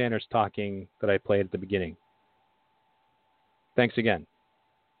Bernie Sanders talking that I played at the beginning. Thanks again.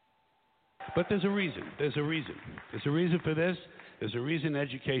 But there's a reason. There's a reason. There's a reason for this. There's a reason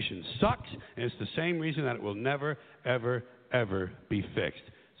education sucks, and it's the same reason that it will never, ever, ever be fixed.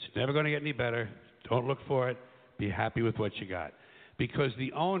 It's never going to get any better. Don't look for it. Be happy with what you got. Because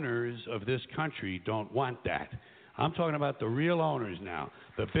the owners of this country don't want that. I'm talking about the real owners now.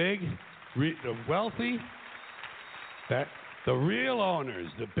 The big, the wealthy, the real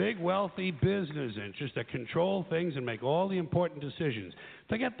owners, the big wealthy business interests that control things and make all the important decisions.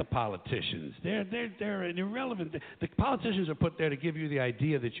 Forget the politicians. They're irrelevant. The politicians are put there to give you the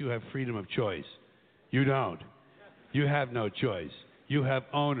idea that you have freedom of choice. You don't. You have no choice. You have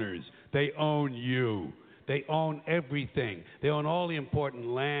owners. They own you. They own everything. They own all the important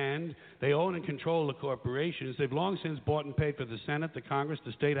land. They own and control the corporations. They've long since bought and paid for the Senate, the Congress,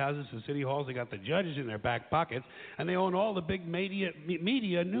 the state houses, the city halls. They got the judges in their back pockets, and they own all the big media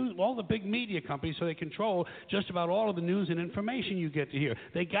news, all the big media companies. So they control just about all of the news and information you get to hear.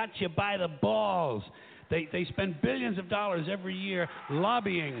 They got you by the balls. They spend billions of dollars every year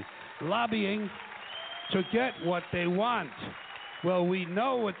lobbying to get what they want. Well, we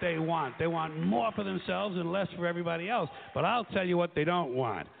know what they want. They want more for themselves and less for everybody else. But I'll tell you what they don't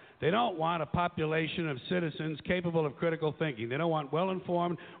want. They don't want a population of citizens capable of critical thinking. They don't want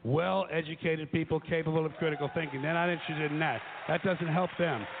well-informed, well-educated people capable of critical thinking. They're not interested in that. That doesn't help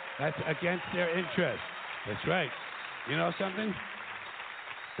them. That's against their interest. That's right. You know something?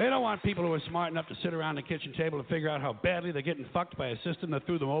 They don't want people who are smart enough to sit around the kitchen table and figure out how badly they're getting fucked by a system that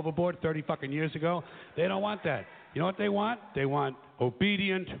threw them overboard 30 fucking years ago. They don't want that. You know what they want? They want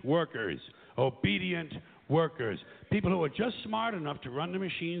obedient workers. Obedient workers. People who are just smart enough to run the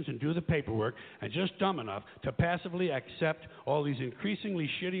machines and do the paperwork and just dumb enough to passively accept all these increasingly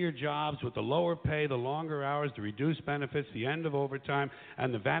shittier jobs with the lower pay, the longer hours, the reduced benefits, the end of overtime,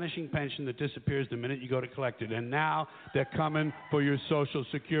 and the vanishing pension that disappears the minute you go to collect it. And now they're coming for your Social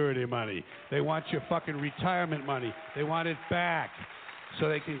Security money. They want your fucking retirement money. They want it back, so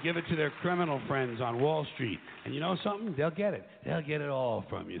they can give it to their criminal friends on Wall Street. And you know something? They'll get it. They'll get it all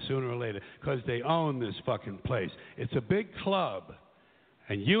from you sooner or later because they own this fucking place. It's a big club,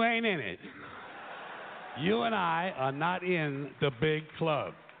 and you ain't in it. You and I are not in the big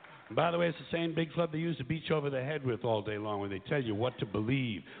club. And by the way, it's the same big club they use to beat you over the head with all day long when they tell you what to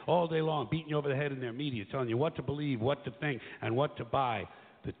believe. All day long, beating you over the head in their media, telling you what to believe, what to think, and what to buy.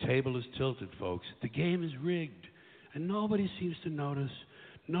 The table is tilted, folks. The game is rigged. And nobody seems to notice.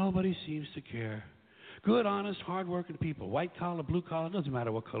 Nobody seems to care. Good, honest, hard-working people, white collar, blue collar, doesn't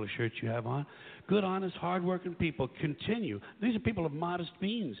matter what color shirt you have on. Good, honest, hard-working people continue. These are people of modest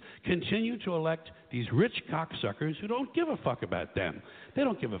means. Continue to elect these rich cocksuckers who don't give a fuck about them. They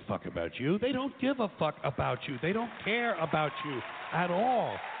don't give a fuck about you. They don't give a fuck about you. They don't care about you at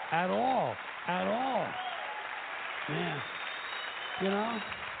all. At all. At all. Yeah. You know?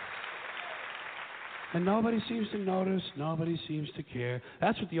 And nobody seems to notice, nobody seems to care.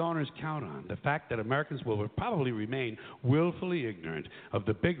 That's what the owners count on, the fact that Americans will probably remain willfully ignorant of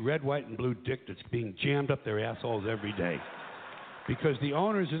the big red, white, and blue dick that's being jammed up their assholes every day. Because the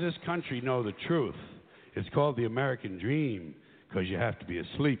owners of this country know the truth. It's called the American dream, because you have to be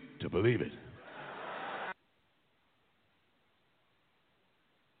asleep to believe it.